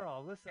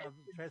 Carl, listen, I'm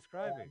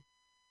transcribing.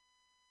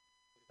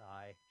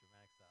 Sigh,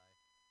 dramatic sigh.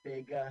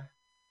 Big. All right.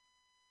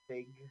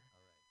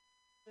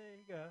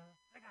 Sega.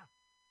 Sega.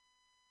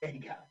 There you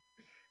go.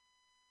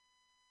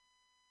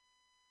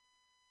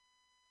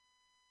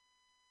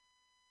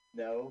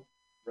 No,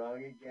 wrong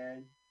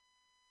again.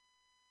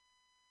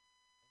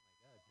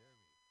 Oh my God,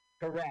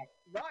 Jeremy. Correct.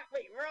 Wrong.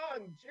 Wait,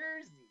 wrong.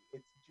 Jersey.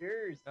 It's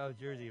Jersey. Oh,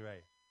 Jersey,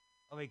 right.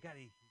 Oh my God,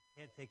 he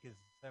can't take his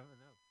 7-0.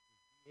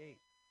 He's 8.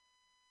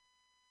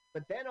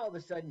 But then all of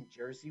a sudden,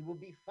 Jersey will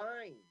be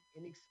fine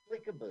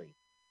inexplicably.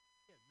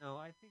 Yeah, no,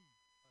 I think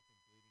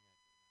fucking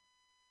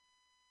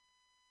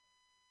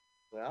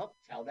dating Well,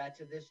 tell that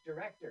to this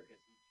director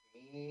because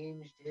he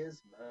changed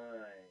his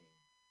mind.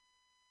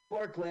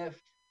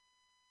 Forklift.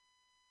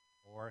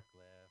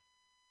 forklift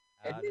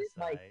out of Admit,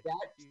 Mike,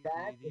 sight.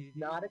 that is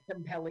not a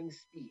compelling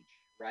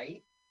speech,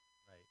 right?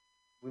 Right.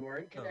 We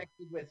weren't So,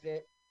 connected with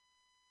it.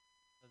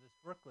 so this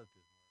forklift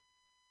is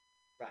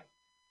Right.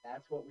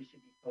 That's what we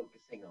should be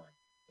focusing on.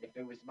 And if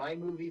it was my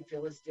movie,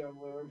 Phyllis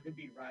Diller would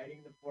be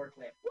riding the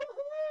forklift.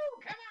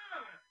 Woohoo! Come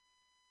on!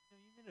 more.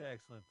 You made an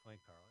excellent point,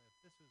 Carl.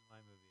 If this was my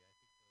movie, I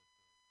think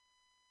Phyllis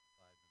Diller would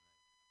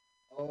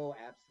survive Oh,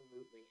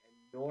 absolutely. And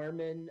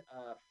Norman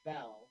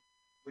Fell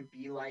would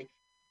be like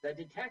the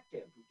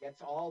detective who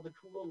gets all the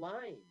cool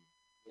lines,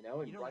 the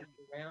night. and runs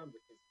around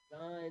with his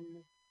gun.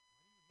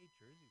 Why do you hate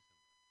Jersey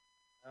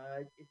so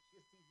much? It's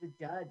just he's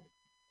a dud.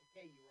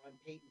 Okay, you were on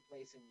Peyton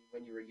Place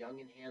when you were young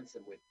and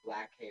handsome with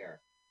black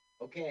hair.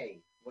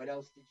 Okay, what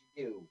else did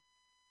you do?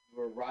 You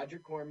were Roger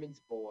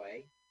Corman's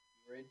boy.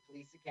 You were in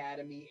Police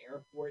Academy,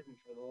 Airport, and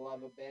For the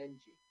Love of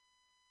Benji.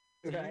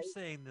 So you're Right?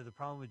 saying that the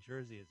problem with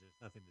Jersey is there's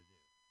nothing to do.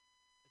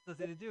 There's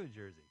nothing to do in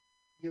Jersey.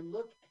 You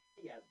look,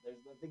 yes,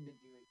 there's nothing to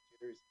do with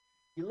Jersey.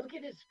 You look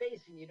at his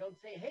face and you don't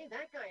say, hey,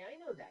 that guy, I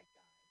know that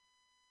guy.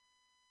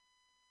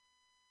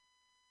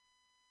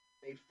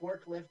 They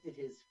forklifted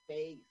his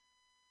face.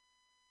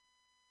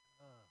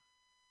 Ugh.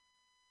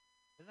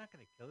 They're not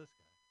going to kill this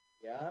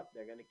guy. Yep,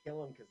 they're going to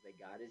kill him because they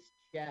got his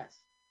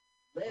chest.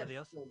 Well, Lift they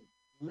also. him.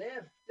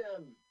 Lift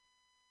him.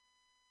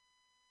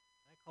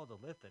 I called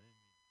a lift. I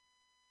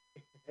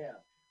didn't Yeah.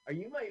 Are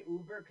you my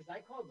Uber? Because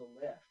I called the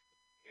lift.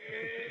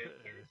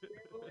 mean.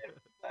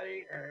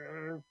 Buddy.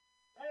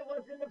 That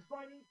wasn't a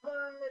funny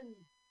pun.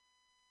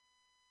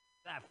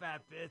 That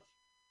fat bitch.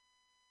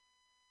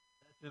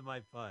 That's been my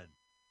fun.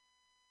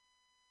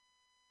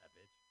 That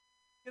bitch.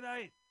 Good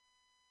night.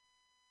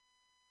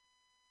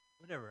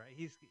 Whatever.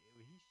 He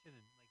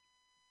shouldn't like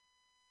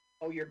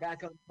Oh, you're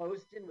back on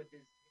posting with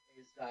his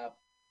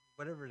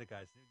whatever the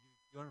guy's name.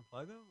 You want to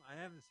plug him? I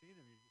haven't seen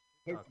him. You're just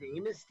his talking.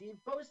 name is Steve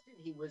Poston.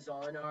 He was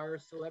on our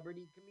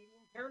celebrity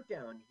comedian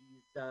countdown.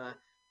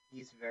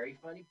 He's a very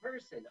funny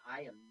person.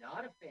 I am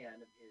not a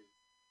fan of his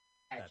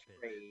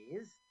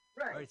catchphrase.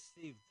 All Right. right,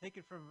 Steve. Take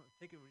it.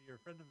 You're a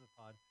friend of the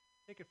pod.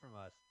 Take it from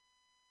us.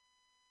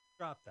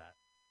 Drop that.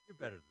 You're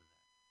better than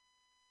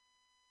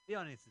that. The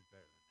audience is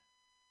better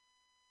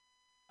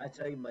than I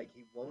tell you, Mike,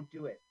 he won't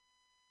do it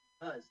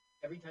because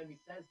every time he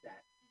says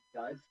that, he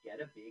does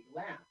get a big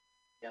laugh.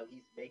 Now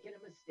he's making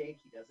a mistake.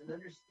 He doesn't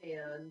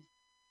understand.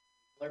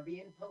 People are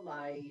being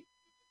polite. He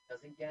just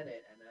doesn't get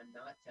it, and I'm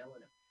not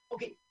telling him.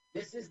 Okay,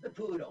 this is the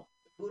poodle.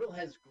 The poodle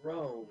has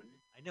grown.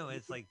 that. I know You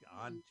it's can like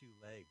on see, 2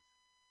 legs.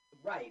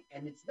 right,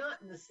 and it's not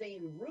in the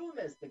same room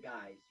as the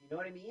guys. You know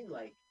what I mean?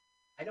 Like,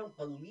 I don't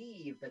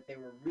believe that they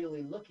were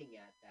really looking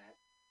at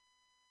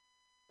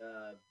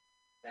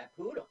that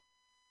poodle.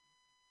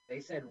 They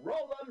said,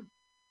 roll them.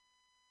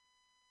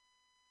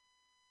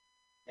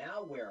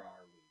 Now where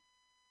are we?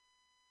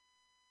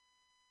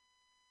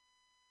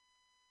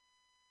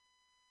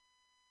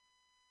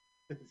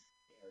 Staircase.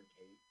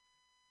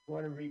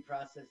 Want to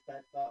reprocess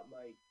that thought,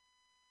 Mike?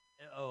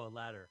 Oh, a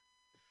ladder.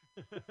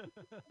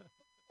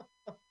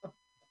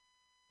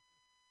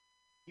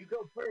 You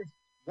go first.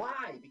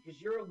 Why?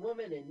 Because you're a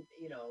woman, and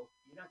you're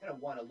not gonna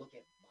want to look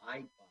at my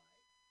butt.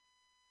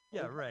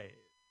 Yeah, Okay. right.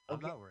 I'm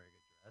Okay. not wearing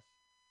a dress.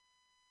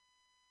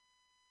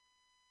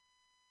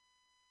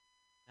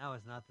 Now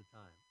is not the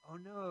time. Oh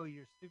no,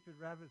 your stupid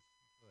rabbit's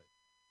foot.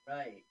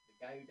 Right. The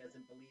guy who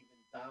doesn't believe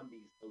in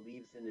zombies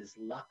believes in his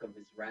luck of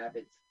his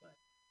rabbit's foot.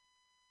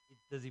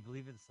 Does he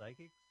believe in psychics?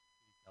 Did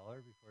he tell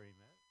her before he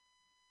met?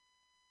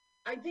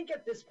 I think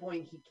at this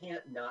point he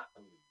can't not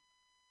believe.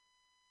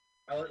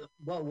 Oh, Right,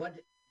 well, what?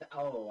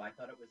 Oh, I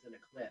thought it was an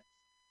eclipse.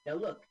 Now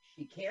look,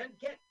 she can't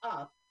get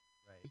up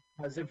right.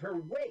 because of her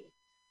weight.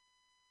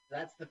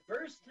 That's the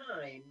first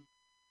time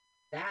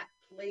that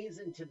plays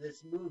into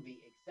this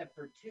movie, except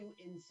for two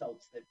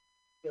insults that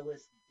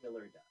Phyllis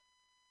Diller does.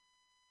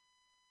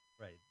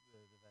 Right.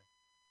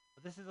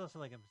 But this is also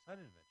like a side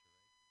adventure,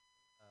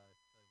 right?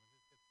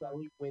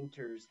 Sully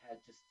Winters had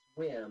to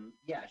swim.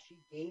 Yeah, she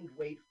gained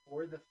weight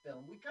for the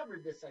film. We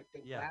covered this, I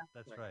think, Yeah, last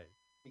that's time right.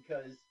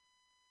 because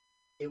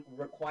it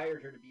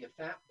required her to be a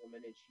fat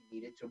woman and she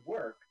needed to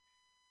work,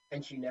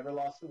 and she never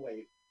lost the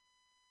weight.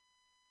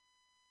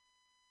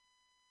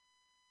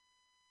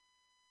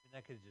 And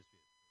that could just be a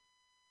story.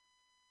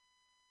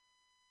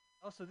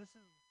 Also, this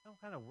is some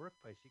kind of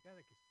workplace. You got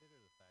to consider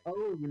the fact that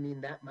Oh, you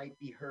mean that might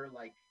be her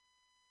like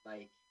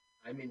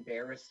I'm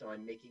embarrassed, so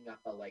I'm making up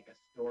a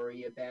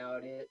story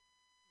about it.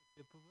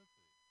 good publicity.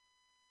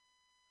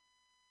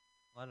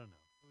 I don't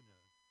know. Who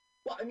knows?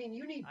 Well, I mean,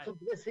 you need I,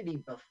 publicity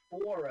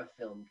before a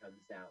film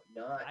comes out,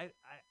 not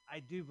I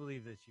do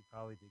believe that she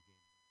probably did game.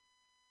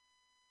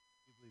 I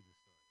do believe the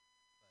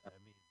story, but I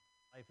mean,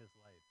 life is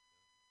life.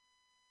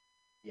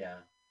 yeah.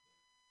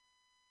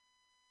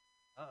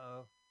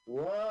 So.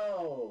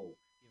 Whoa!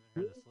 Giving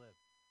her the slip.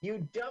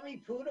 You dummy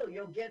poodle,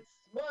 you'll get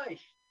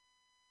smushed.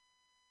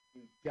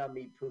 You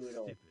dummy poodle.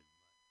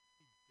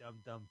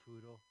 Stupid, dumb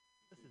poodle.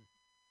 Listen.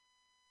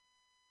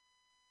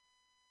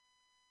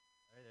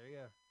 All right, there you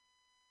go.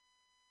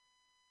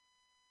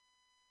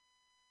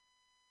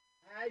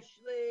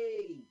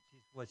 Ashley!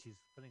 She's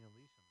putting a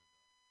leash on the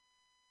dog.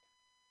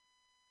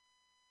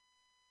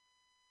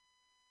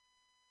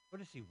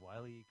 What is she,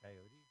 Wile E.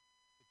 Coyote?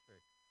 Good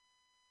trick.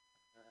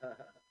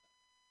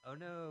 Oh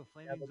no, Yeah,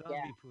 flaming the zombie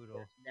gas. poodle.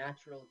 There's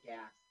natural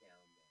gas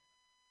down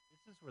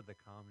This is where the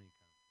comedy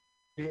comes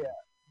there. in. Yeah.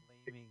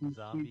 Flaming He shoots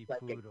zombie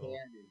like a poodle.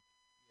 cannon.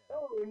 Yeah.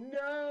 Oh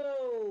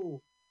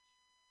no!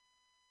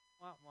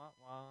 Wah wah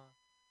wah.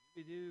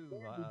 Scooby Doo.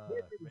 Sandy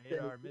Dickinson.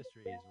 Radar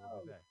Mysteries.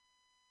 We'll be back.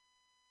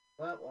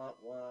 Wah,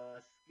 wah.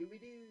 Scooby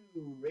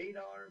Doo.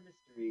 Radar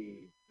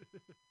Mysteries.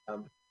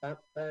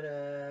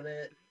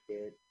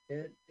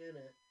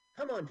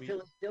 Come on,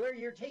 Phyllis Diller,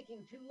 you're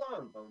taking too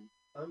long.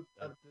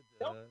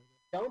 Don't,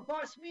 don't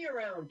boss me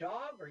around,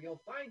 dog, or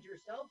you'll find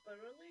yourself on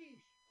a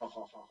leash.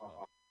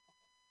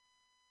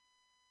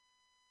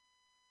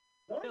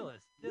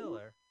 Phyllis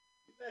Diller.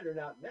 You better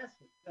not mess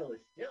with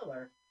Phyllis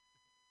Diller.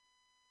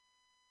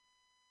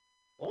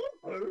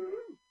 Or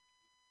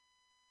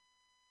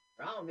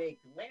I'll make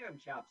lamb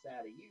chops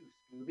out of you,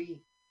 Scooby.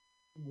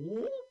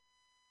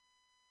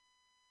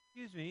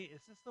 Excuse me,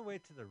 is this the way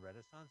to the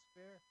Renaissance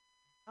Fair?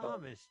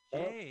 Thomas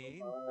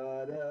Jane.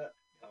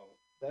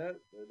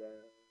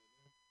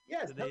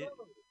 Yes, They, hello.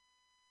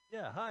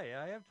 yeah, hi,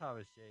 I am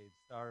Thomas Jane,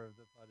 star of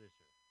The Punisher.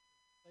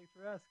 Thanks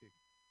for asking.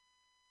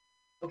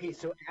 Okay,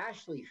 so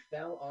Ashley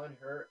fell on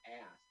her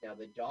ass. Now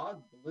the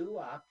dog blew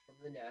up from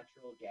the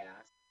natural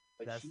gas,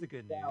 but That's she the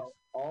good fell news.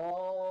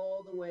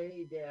 all the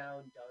way down,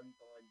 done,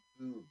 gone,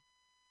 boom.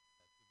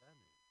 That's the bad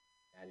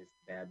news. That is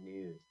the bad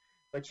news.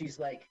 But she's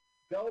like,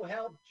 go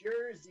help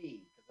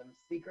Jersey, because I'm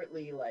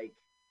secretly like,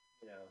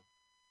 you know,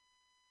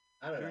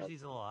 I don't know.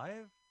 Jersey's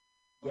alive?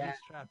 Yeah, He's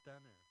trapped down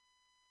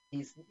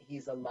there.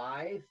 he's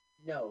alive.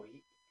 No,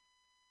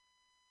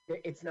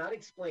 it's not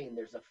explained.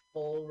 There's a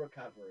full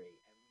recovery,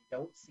 and we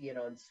don't see it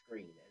on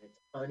screen, and it's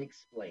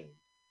unexplained.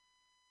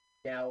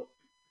 Now,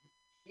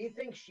 she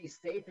thinks she's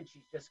safe and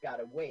she's just got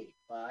to wait,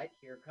 but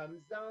here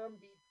comes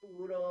Zombie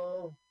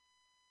Poodle.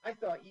 I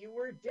thought you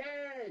were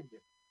dead.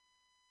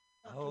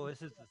 Oh,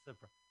 this is the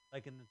surprise.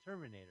 Like in the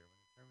Terminator, when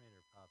the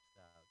Terminator pops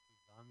out,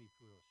 the zombie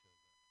poodle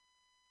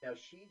shows Now,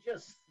 she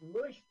just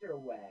smushed her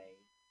way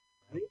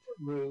up. through Right.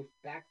 the roof,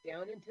 back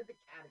down into the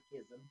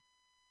catechism,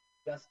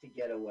 just to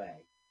get away.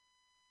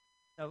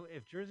 Now,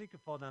 if Jersey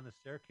could fall down the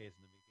staircase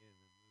in the beginning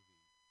of the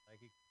movie, I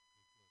could.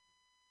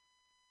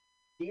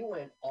 She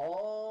went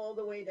all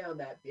the way down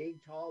that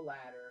big, tall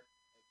ladder,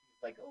 and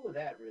she's like, oh,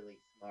 that really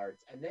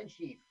smarts. And then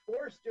she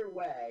forced her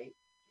way.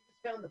 She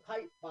just found the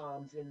pipe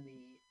bombs in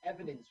the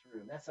evidence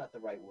room. That's not the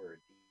right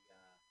word.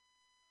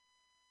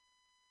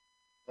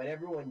 When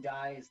everyone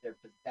dies, their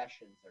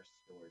possessions are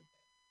stored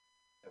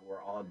there that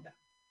were on them,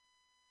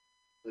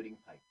 including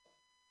pipe bombs.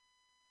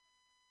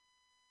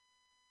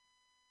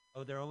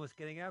 Oh, they're almost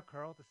getting out,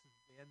 Carl. This is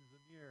the end of the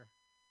mirror.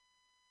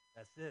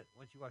 That's it.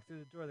 Once you walk through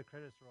the door, the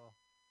credits roll.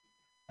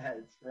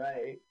 That's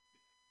right.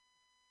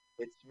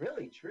 It's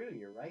really true.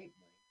 You're right,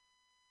 Mike.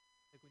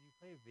 Like when you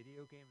play a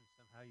video game and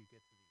somehow you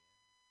get to the end,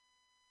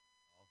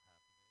 all half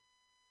of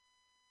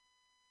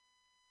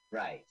it.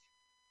 Right.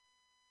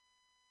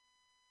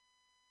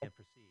 And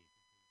proceed.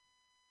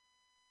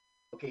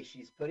 Okay,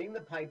 she's putting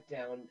the pipe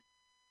down,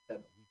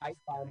 the pipe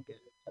bomb to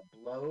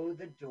blow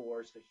the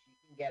door so she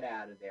can get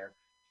out of there.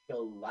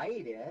 She'll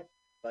light it,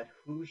 but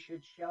who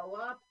should show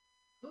up?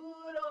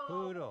 Poodle!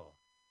 Poodle.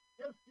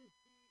 Just to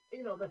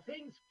see, the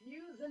things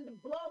fuse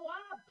and blow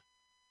up.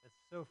 That's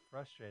so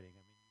frustrating.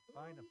 I mean, you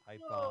find a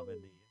pipe bomb in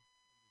the deceased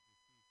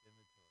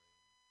inventory,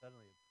 and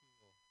suddenly a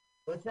poodle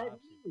What's that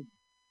stops you. mean?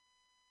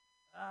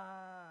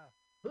 Ah!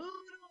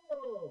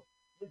 Poodle!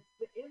 It's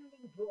the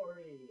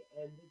inventory,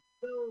 and it's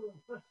so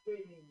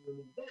frustrating when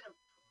that.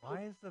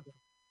 Why is the? I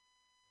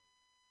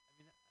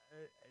mean,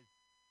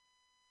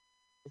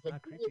 It's it's a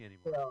not great creepy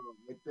anymore. film.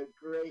 It's a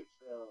great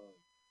film.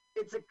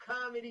 It's a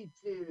comedy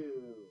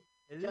too.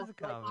 It is Just a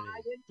comedy.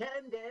 like I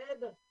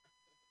intended.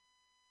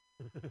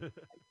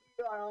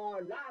 You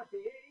are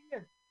laughing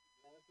just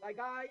like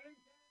I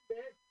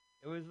intended.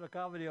 It was a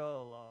comedy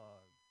all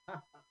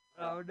along.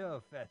 Oh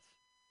no, Fetch.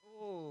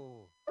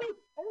 Oh.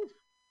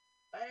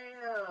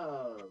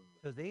 Bam!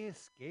 So they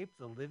escaped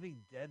the living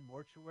dead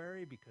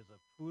mortuary because a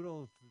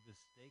poodle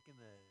mistaken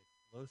the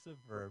explosive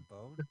for a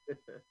bone?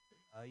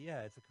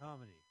 Yeah, it's a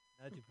comedy.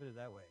 Now that you put it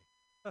that way.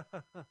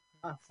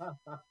 Yeah.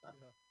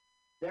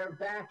 They're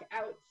back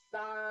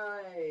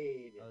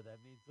outside. Oh, that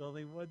means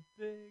only one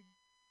thing.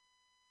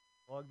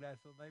 Long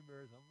National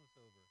Nightmare is almost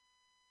over.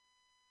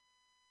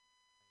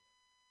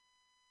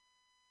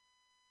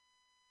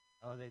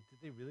 Oh, did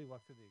they really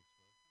walk through the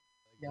explosion?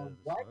 Like Now, the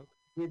what smoke?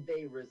 did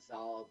they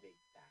resolve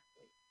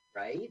exactly?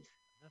 Right?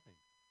 Nothing.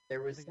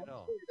 There was Nothing some at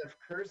all. sort of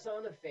curse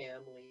on a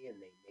family, and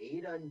they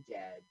made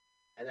undead.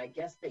 And I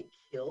guess they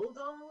killed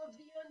all of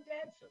the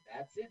undead, so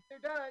that's it. They're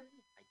done.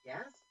 I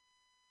guess.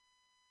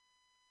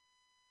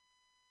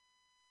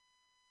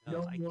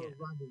 No, No I more can't.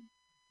 running.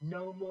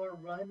 No more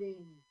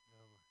running.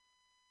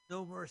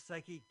 No more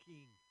psychic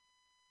king.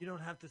 You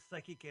don't have to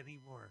psychic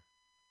anymore.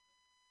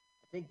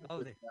 I think this Oh,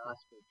 was they. the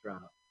gospel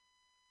drop.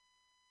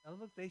 Oh,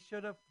 look, they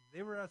showed up.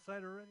 They were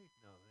outside already.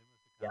 No, they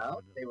must have Yeah,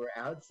 gone through they the were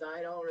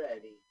outside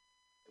already.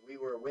 We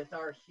were with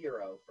our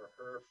hero for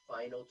her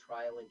final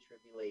trial and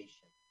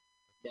tribulation.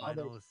 Now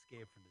final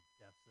escape from the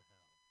depths of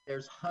hell.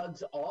 there's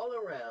hugs all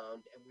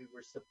around, and we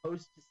were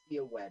supposed to see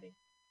a wedding.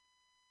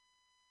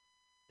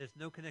 There's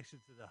no connection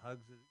to the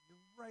hugs. You're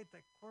right,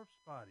 that corpse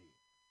body.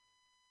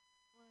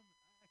 Well,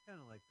 I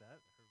kind of like that.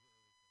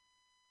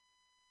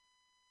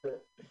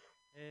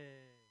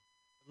 Hey,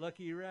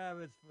 lucky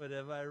rabbit's foot,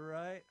 am I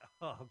right?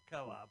 Oh,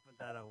 come on, put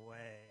that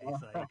away,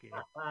 psychic.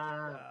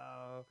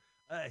 Oh,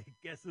 I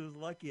guess it was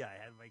lucky I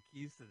had my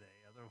keys today.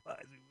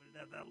 Otherwise, we wouldn't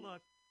have that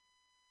luck.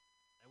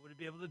 I wouldn't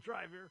be able to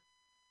drive here.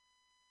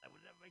 I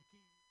wouldn't have my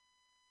keys.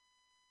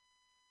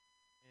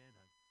 And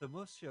so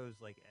most shows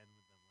like end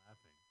with them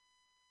laughing.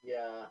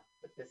 Yeah,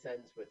 but this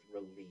ends with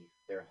relief.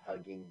 They're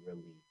hugging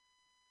relief.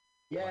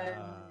 Yay!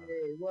 Wow.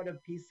 What a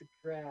piece of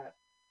crap.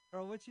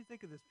 Carl, what'd you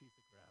think of this piece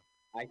of crap?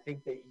 I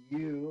think that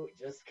you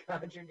just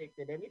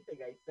contradicted anything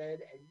I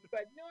said, and you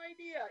had no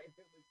idea if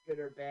it was good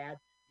or bad.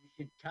 You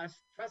should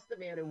trust the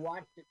man who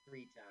watched it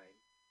 3 times.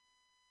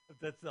 If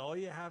that's all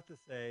you have to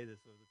say,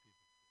 this was a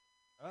piece of shit.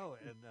 Oh,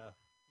 and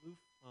Floof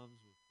Plums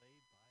was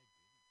played by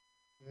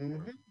Vinny. Or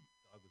Mm-hmm.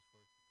 dog was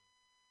forced to go.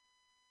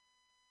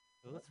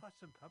 So let's watch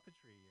some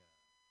puppetry.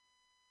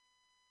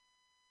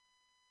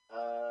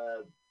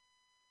 Uh,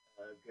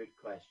 good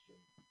question.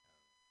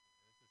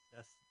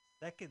 There's a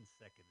second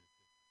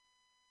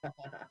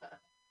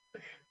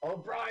Oh,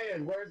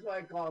 Brian, where's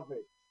my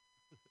coffee?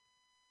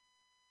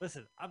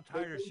 Listen, I'm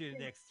tired of shooting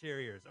the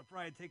exteriors.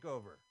 O'Brien, take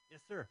over.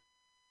 Yes, sir.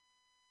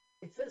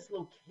 It says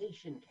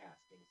location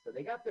casting, so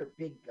they got their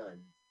big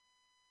guns.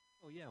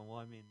 Oh yeah. Well,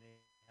 I mean, they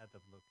had the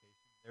location.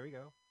 There we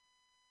go.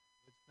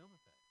 What's film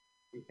effect?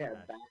 Yeah,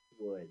 Gosh.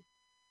 backwoods.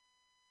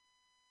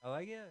 Oh,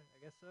 I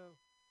guess so.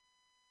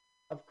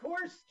 Of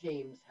course,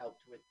 James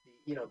helped with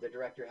the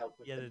director helped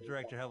with Yeah, the the makeup.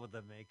 director helped with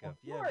the makeup. Of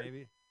Yeah, course.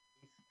 maybe.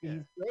 He's, Yeah.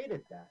 he's great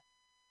at that.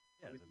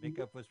 Yeah, the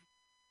makeup was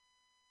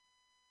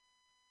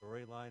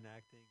storyline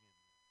acting,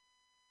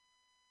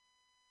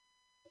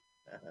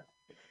 and there's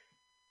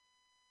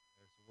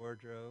the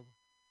wardrobe.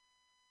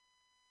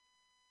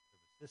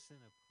 The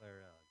assistant of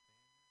Claire Alexander.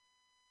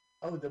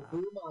 Oh, the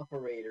boom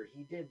operator.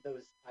 He did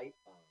those pipe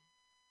bombs.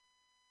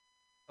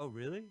 Oh,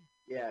 really?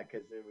 Yeah,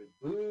 because it was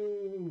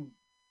boom.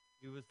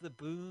 He was the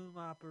boom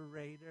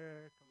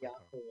operator. He Come on,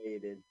 Carl.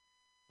 operated.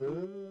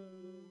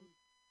 Boom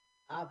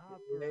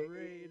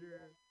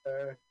Operator.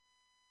 operator.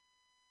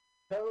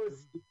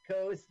 Coast to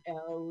coast,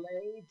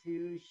 LA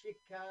to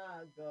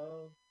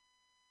Chicago.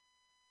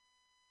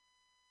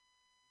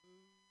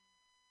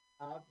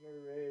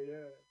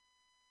 Operator.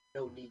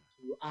 No need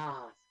to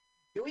ask.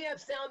 Do we have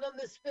sound on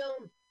this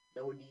film?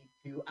 No need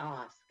to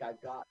ask. I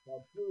got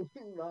the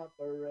boom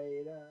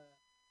operator.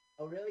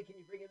 Oh, really? Can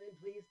you bring him in,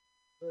 please?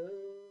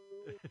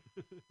 Boom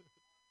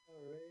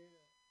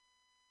operator.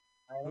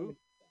 Who?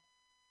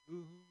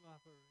 Boom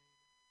operator.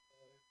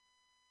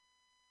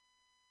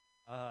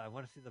 I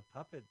want to see the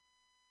puppet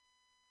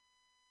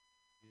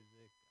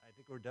music. I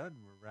think we're done.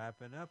 We're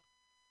wrapping up.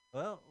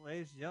 Well,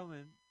 ladies and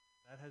gentlemen,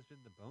 that has been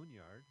the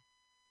Boneyard.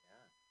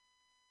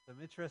 Yeah.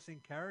 Some interesting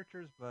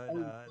characters, but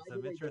Oh, by the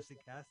some way, interesting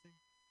casting.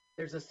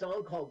 there's a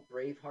song called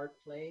Braveheart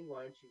playing.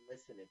 Why don't you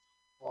listen? It's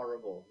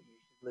horrible. You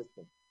should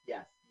listen.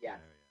 Yes, yes.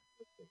 There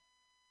we go. Listen.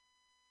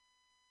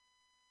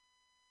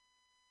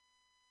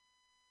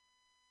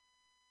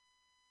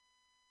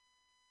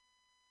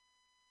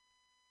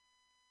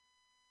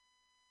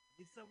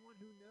 Need someone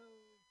who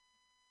knows.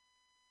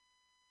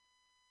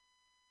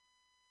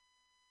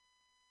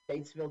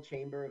 Statesville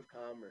Chamber of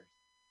Commerce.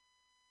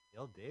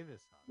 Dale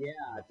Davis. Huh?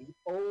 Yeah, the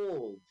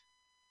old.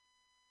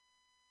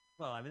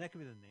 Well, I mean, that could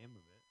be the name of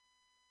it.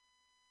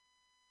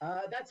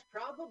 That's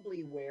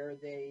probably where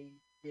they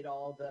did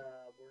all the.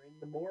 We're in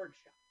the morgue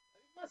shop.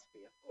 It must be,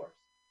 of course.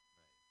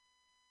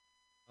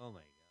 Right. Oh my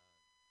God.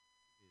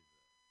 He's a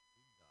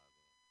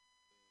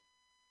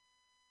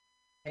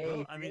boondoggle. Hey,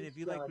 Well, I mean, if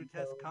you like John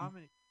grotesque Cohen.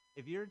 comedy,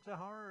 if you're into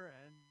horror,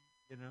 and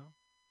I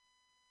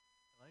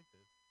like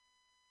this.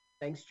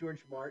 Thanks,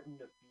 George Martin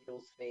of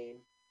Beatles fame.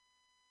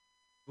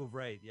 Well,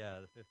 right, yeah,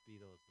 the fifth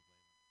Beatle is to blame.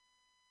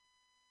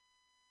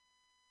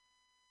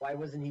 Why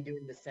wasn't he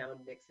doing the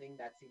sound mixing?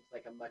 That seems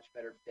like a much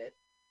better fit.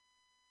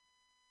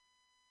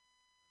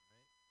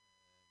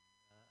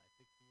 All right, and I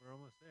think we're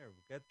almost there.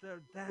 We got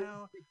the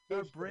down,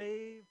 the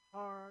brave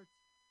hearts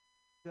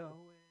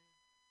going.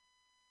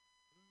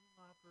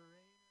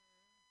 Operator.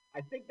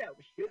 I think that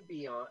should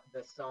be on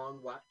the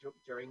song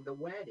during the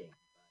wedding.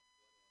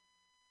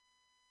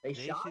 They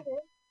shot should,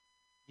 it.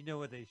 You know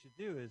what they should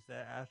do is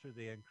that after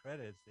the end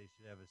credits, they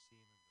should have a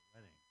scene of the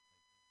wedding.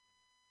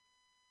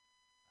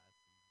 Like,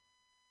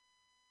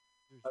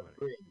 here's wedding.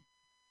 Agreed.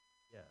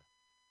 Yeah.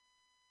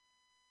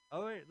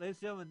 All right, ladies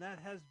and gentlemen, that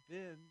has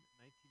been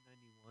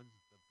 1991's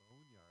The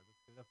Boneyard.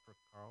 Let's give it up for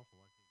Carl for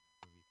watching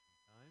the movie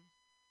 3 times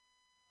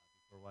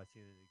before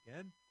watching it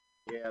again.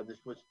 Yeah,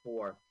 this was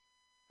 4.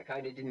 I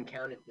kind of didn't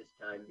count it this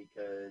time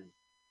because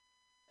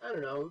I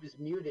don't know, it was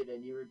muted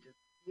and you were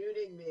just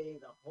muting me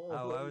the whole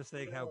Oh, I way was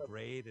saying how through.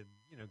 great, and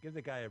give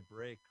the guy a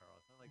break, Carl.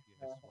 It's not like you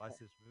just watched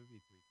this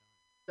movie 3 times.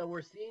 So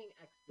we're seeing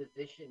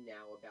exposition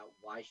now about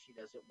why she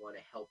doesn't want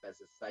to help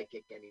as a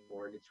psychic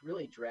anymore, and it's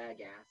really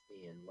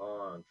drag-assy and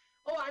long.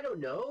 Oh, I don't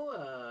know.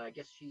 I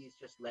guess she's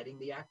just letting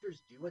the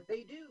actors do what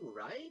they do,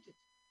 right?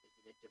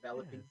 Isn't it Yeah,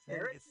 developing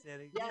character?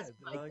 Yes, it's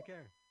another Michael.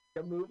 character.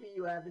 The movie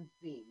you haven't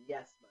seen.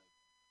 Yes, Michael.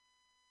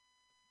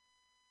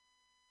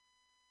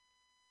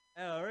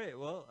 All right,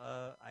 well,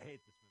 I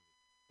hate this movie.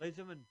 Ladies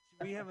and gentlemen,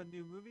 we have a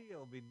new movie.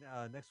 It'll be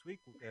next week,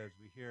 as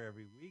we hear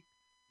every week.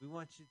 We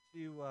want you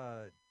to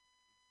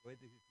enjoy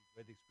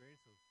the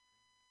experience of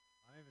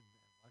streaming live and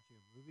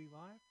watching a movie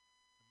live.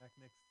 Come back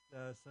next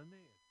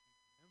Sunday at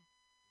 2 p.m.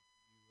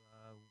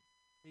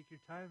 If you take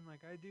your time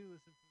like I do,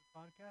 listen to the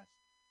podcast.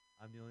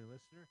 I'm the only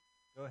listener.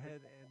 Go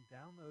ahead and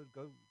download.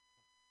 Go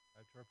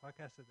subscribe to our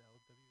podcast at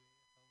LWAFLMOYT.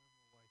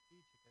 Check out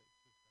subscribe to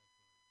our YouTube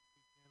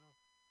channel,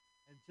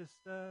 and just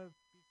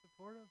be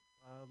supportive.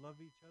 Love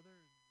each other,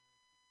 and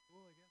keep it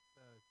cool. I guess.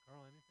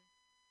 Carl, anything?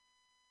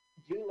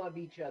 Do love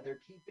each other.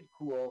 Keep it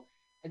cool.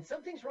 And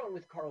something's wrong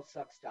with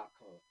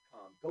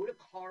carlsucks.com. Go to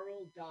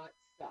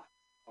carl.sucks.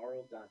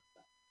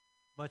 Carl.sucks.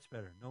 Much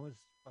better. No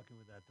one's fucking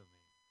with that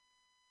domain.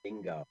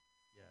 Bingo.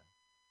 Yeah.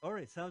 All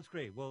right. Sounds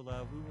great. Well,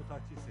 we will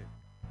talk to you soon.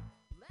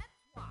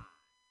 Let's watch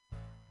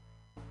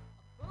a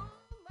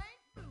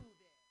full-length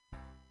movie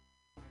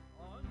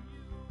on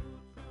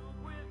YouTube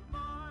with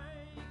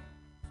Mike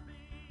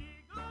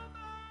Spiegelman.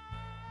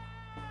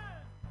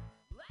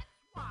 Let's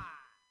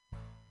watch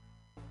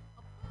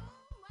a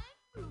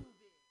full-length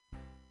movie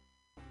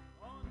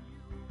on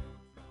YouTube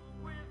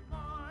with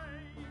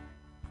Mike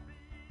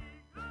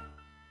Spiegelman.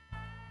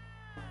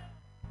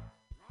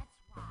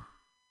 Let's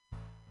watch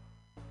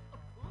a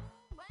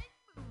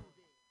full-length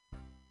movie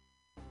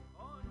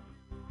on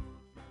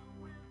YouTube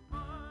with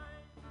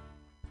Mike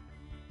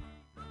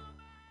Spiegelman.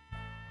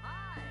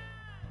 Hi,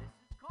 this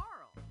is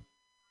Carl. I'm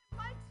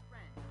Mike's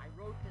friend. I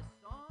wrote this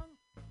song.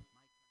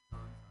 Mike turns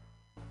on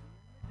dancing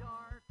in the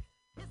dark,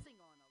 kissing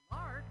on a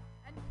lark,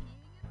 and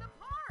peeing in the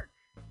park.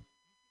 You can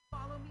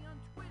follow me on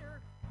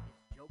Twitter.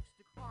 It's Jokes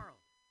to Carl.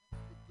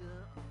 That's the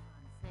duh of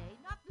Francais,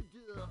 not the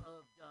duh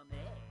of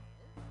dumbass.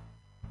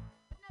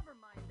 But never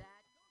mind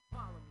that. Don't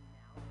follow me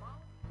now.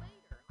 Follow me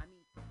later. I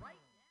mean, for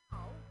right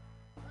now.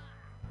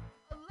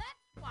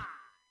 Let's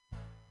watch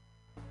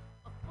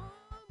a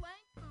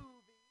full-length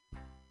movie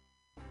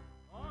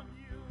on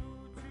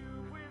YouTube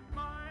with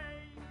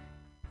Mike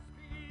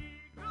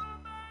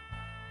Spiegelman.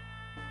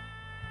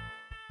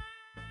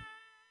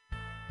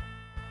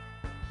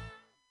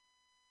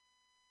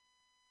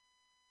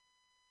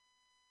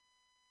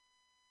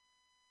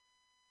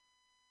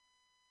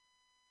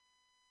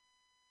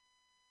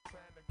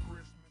 Santa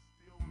Christmas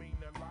still mean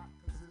a lot,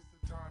 cause it's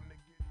the time to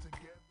get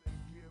together and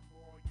give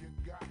all you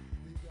got.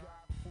 You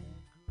got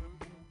food, good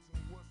moods,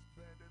 and what's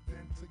better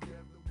than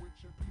together with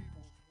your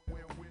peoples?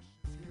 Swear wishes,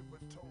 give a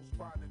toast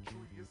by the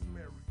tree, it's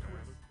Merry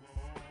Christmas.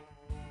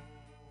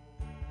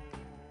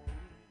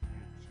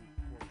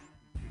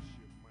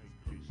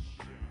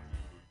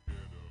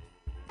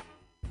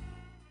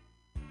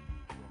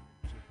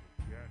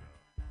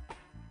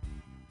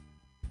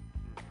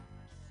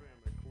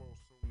 Santa Claus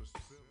on the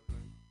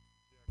ceiling,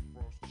 Jack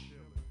Frost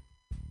chillin',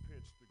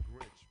 pinch the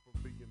Grinch for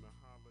being a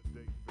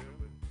holiday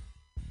villain.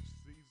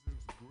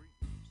 Season's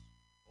greetings,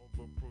 all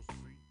the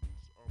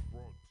proceedings are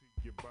brought to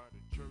you by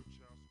the church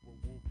house where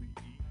we'll be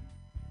eating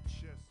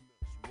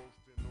chestnuts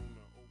roasting on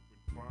the open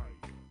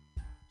fire,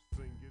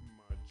 singing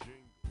my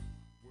jingle,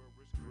 where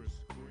is Chris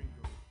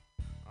Kringle?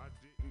 I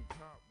didn't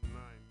cop when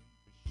I ain't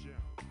even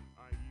shout.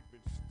 I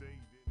even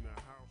stayed in the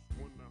house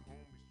when the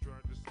homies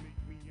tried to sneak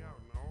me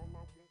out. Now all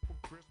I want for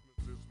Christmas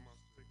is my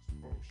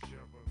 6'4"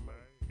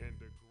 Chevrolet and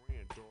a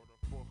granddaughter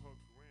for her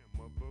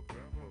grandmother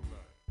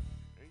Beverly.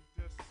 Ain't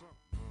that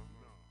something?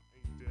 Nah,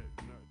 ain't that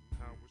nothing?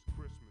 How it's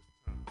Christmas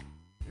time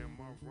and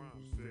my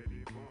rhyme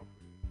steady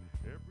bumping.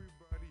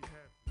 Everybody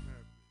happy,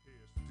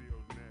 hair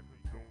still nappy.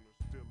 Gonna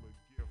steal a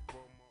gift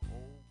for my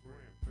old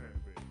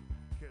grandpappy.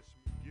 Catch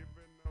me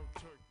giving out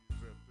turkeys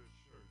at the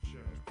church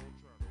house. Don't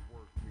try to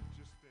work me,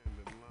 just stand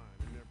in line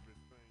and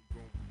everything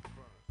gon' be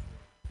fine.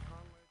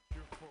 Holla at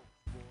your folks,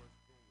 boys,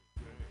 gonna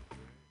bang.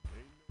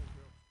 Ain't no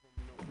help from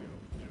no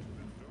else, just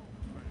a dog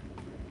bang.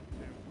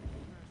 And we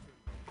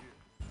passing our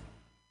gifts,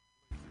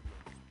 blazing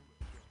up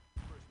splits.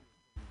 Christmas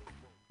on the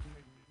road,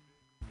 take it,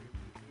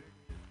 dig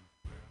it,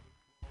 Santa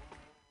Claus.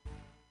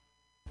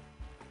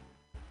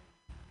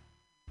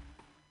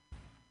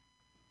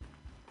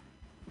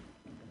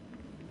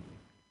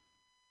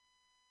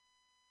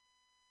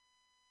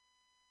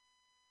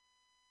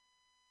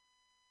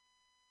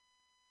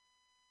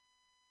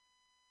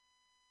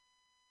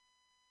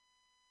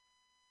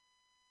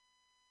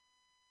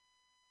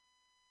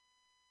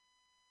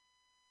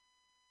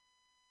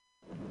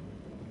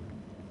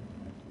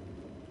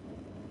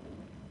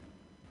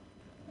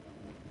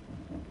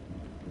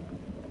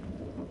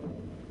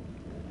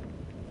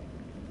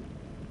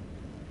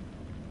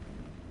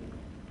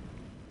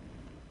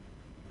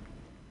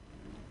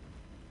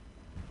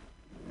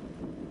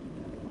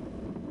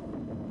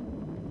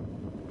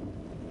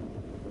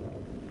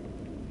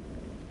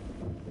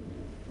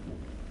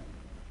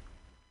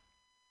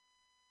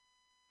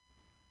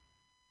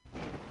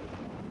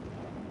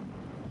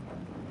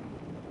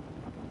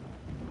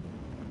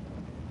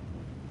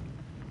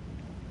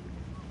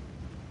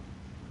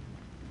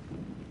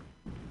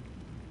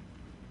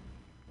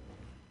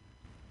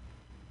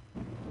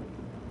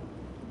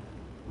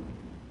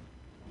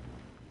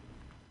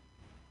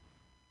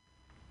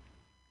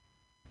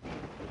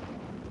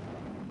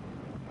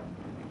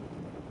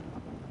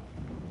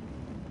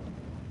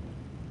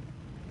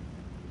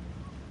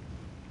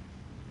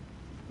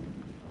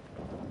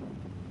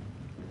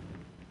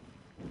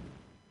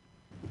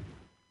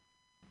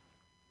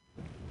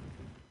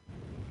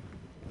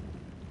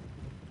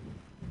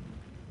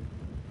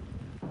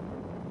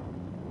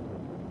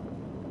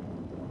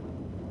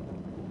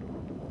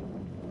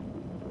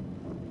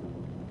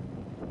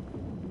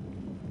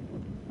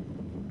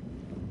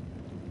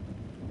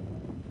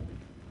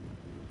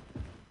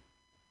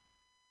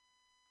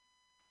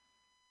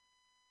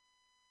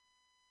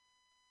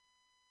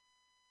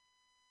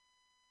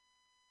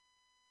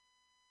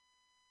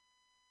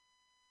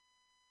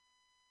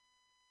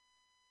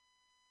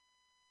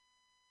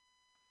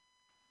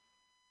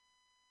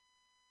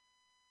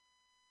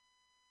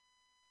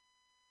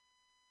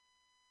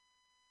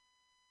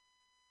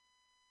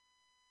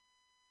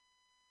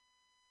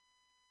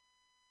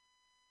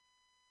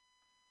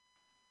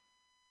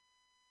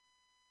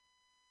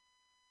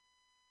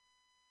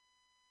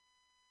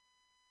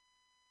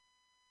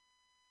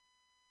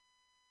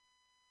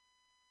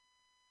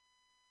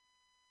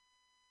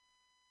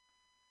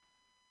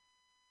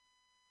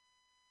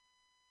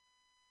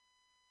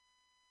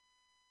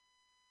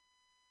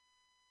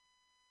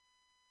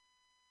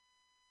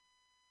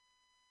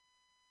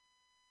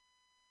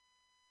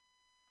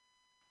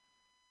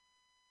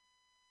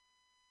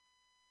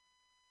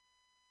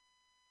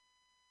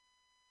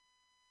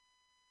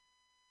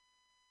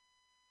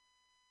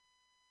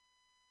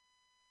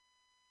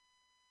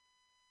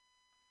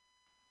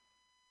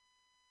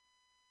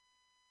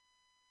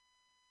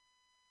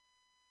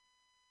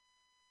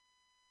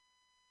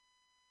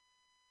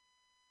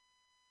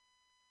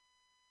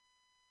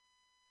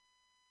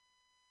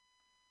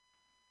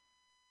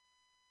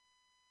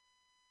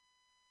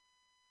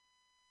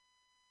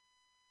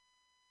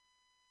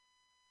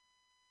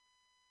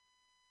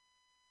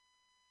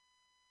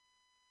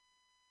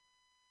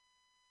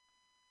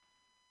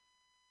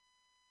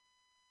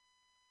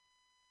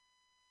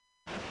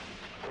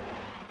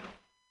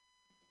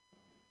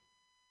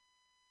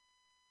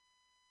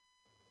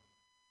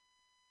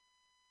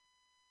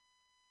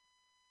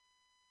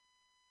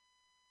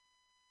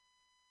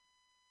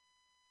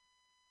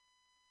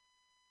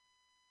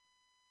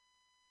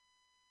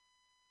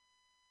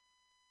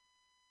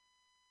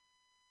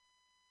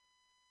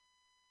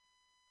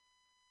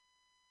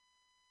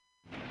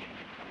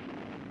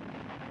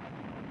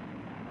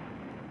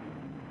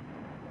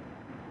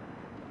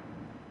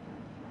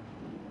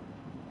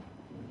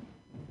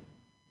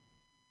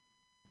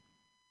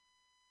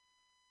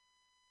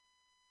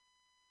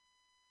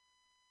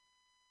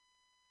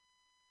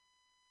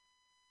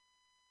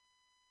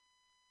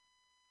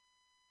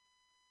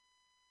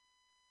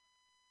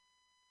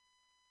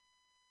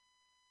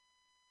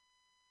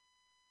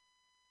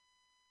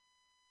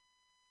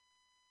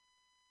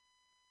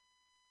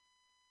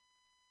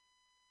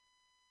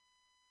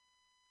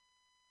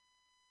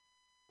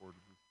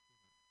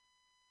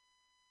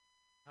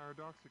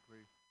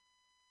 Paradoxically,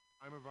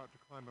 I'm about to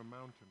climb a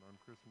mountain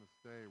on Christmas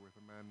Day with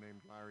a man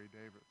named Larry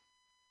Davis.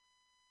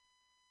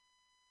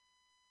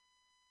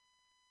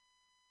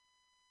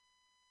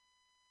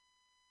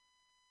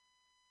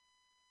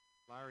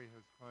 Larry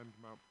has climbed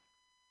Mount.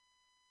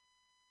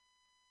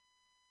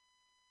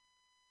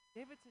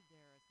 David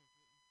Sedaris has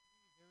written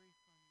 3 very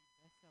funny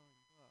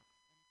best-selling books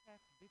and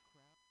attracts big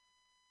crowds.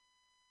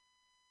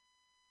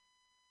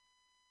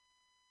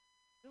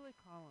 Billy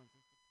Collins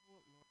is the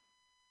poet laureate.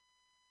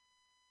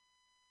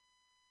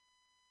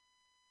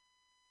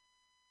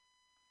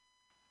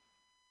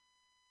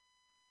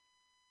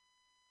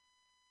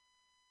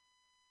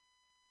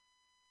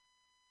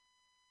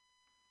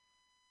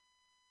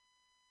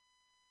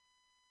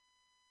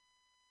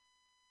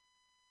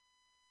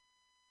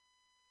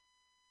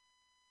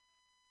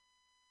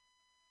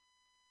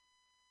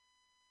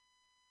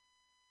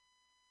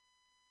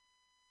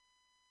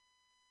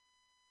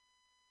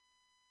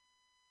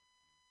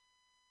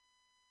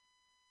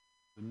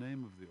 The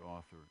name of the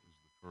author is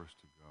the first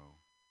to go,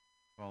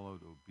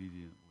 followed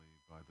obediently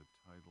by the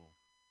title,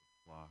 the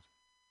plot,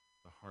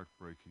 the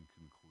heartbreaking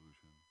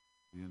conclusion.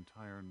 The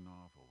entire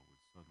novel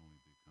which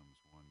suddenly becomes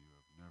one you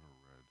have never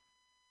read,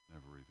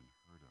 never even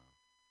heard of.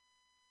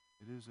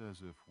 It is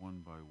as if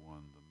one by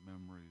one the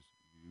memories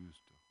you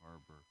used to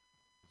harbor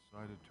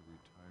decided to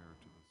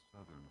retire to the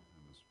southern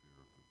hemisphere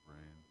of the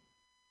brain,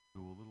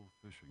 to a little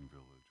fishing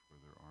village where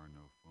there are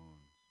no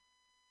phones.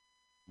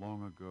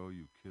 Long ago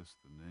you kissed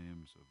the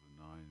names of the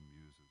 9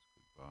 muses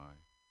goodbye,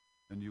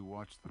 and you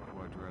watched the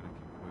quadratic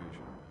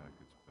equation pack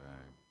its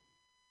bag.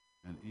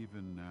 And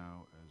even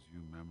now, as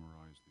you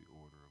memorize the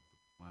order of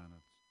the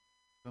planets,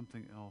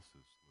 something else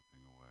is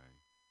slipping away.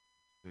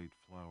 State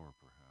flower,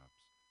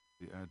 perhaps,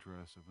 the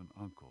address of an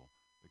uncle,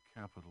 the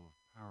capital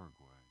of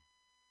Paraguay.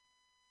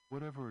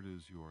 Whatever it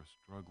is you are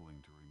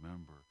struggling to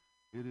remember,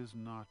 it is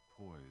not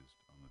poised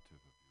on the tip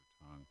of your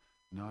tongue,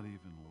 not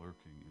even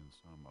lurking in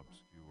some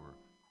obscure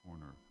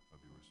corner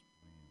of your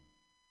spleen.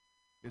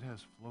 It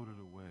has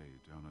floated away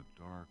down a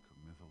dark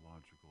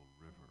mythological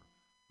river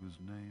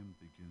whose name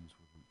begins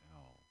with an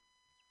L,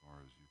 as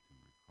far as you can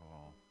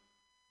recall,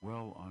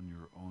 well on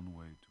your own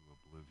way to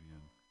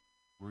oblivion,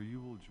 where you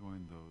will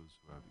join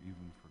those who have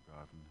even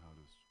forgotten how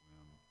to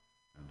swim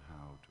and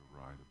how to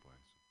ride a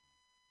bicycle.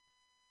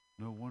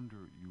 No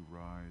wonder you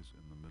rise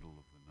in the middle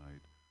of the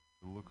night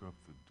to look up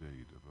the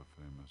date of a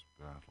famous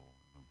battle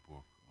in a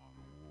book on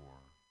war.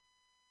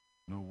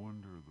 No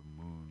wonder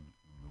the moon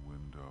in the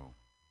window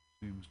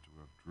seems to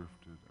have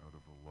drifted out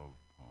of a love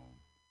poem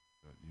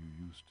that you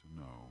used to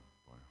know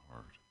by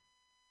heart.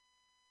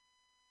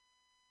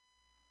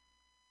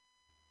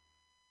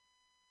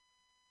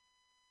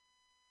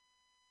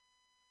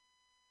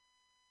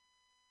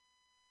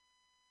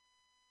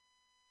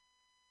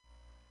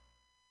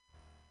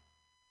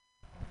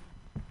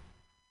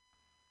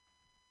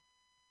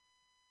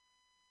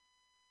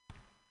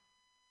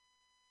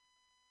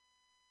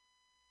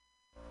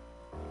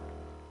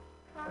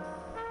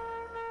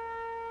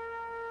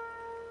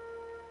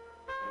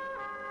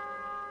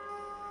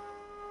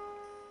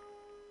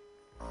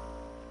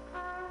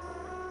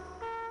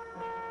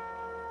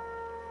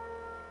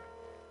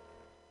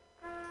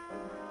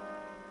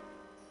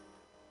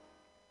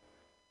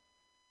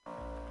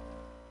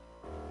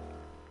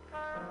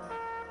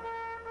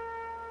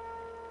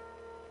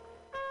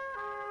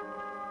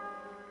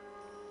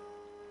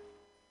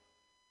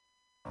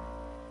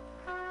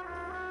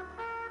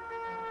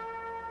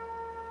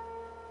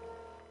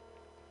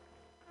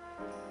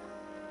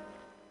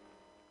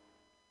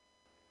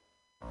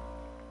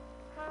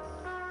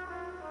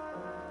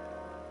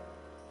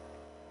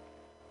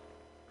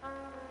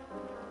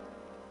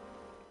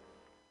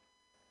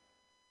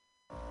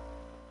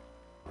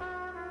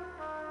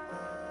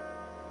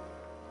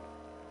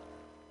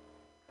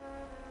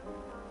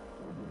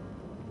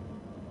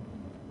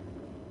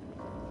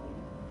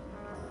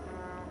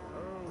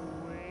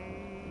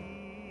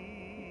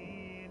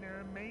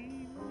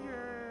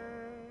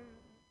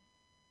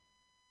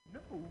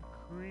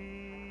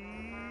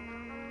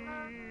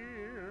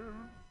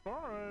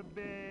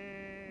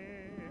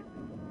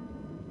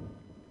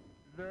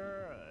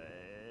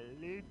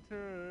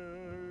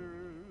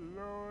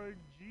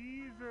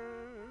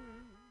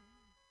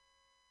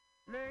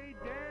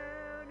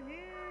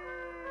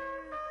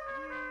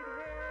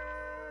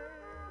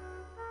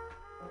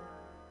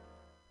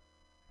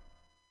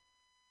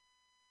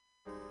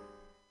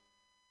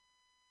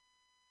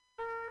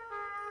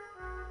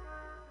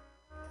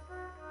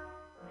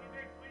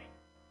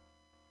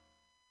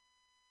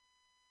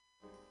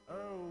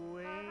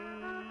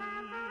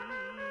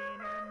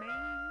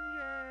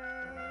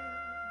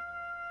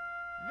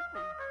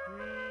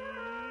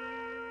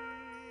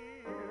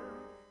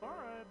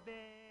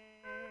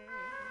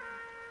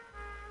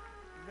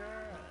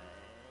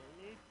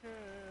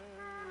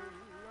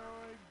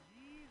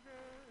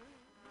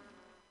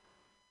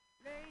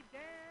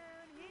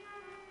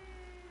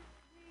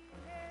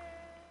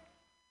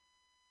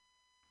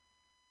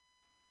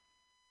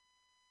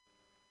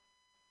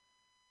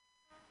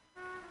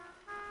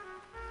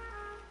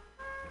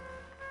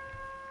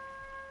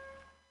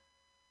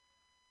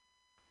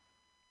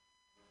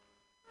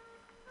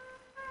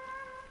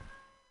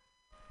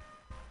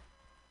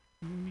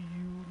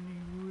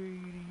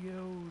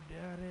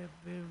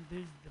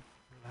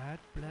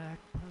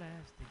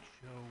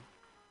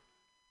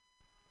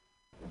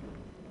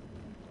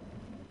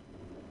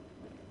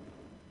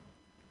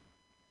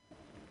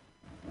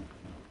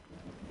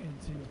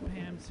 And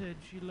Pam said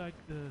she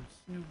liked the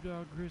Snoop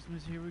Dogg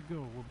Christmas. Here we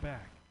go. We're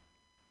back.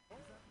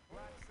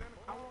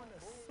 I want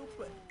a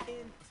Super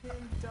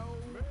Nintendo.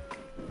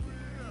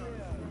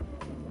 Yeah.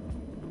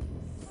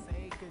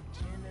 Sega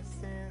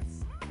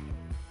Genesis.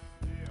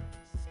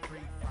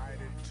 Street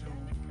Fighter 2.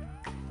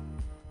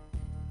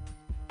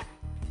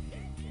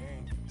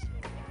 Gang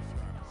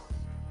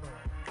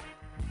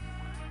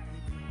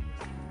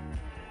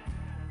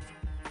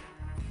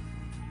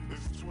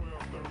It's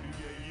 12:30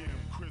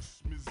 a.m.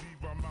 Christmas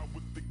Eve. I'm out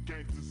with the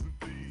gangsters and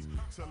thieves.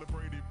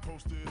 Celebrated,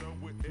 posted up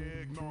with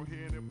eggnog,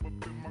 head up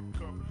in my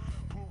cup.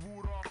 Put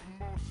Rudolph and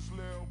Moses,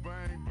 Lil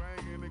Bang,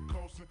 banging and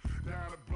coasting down the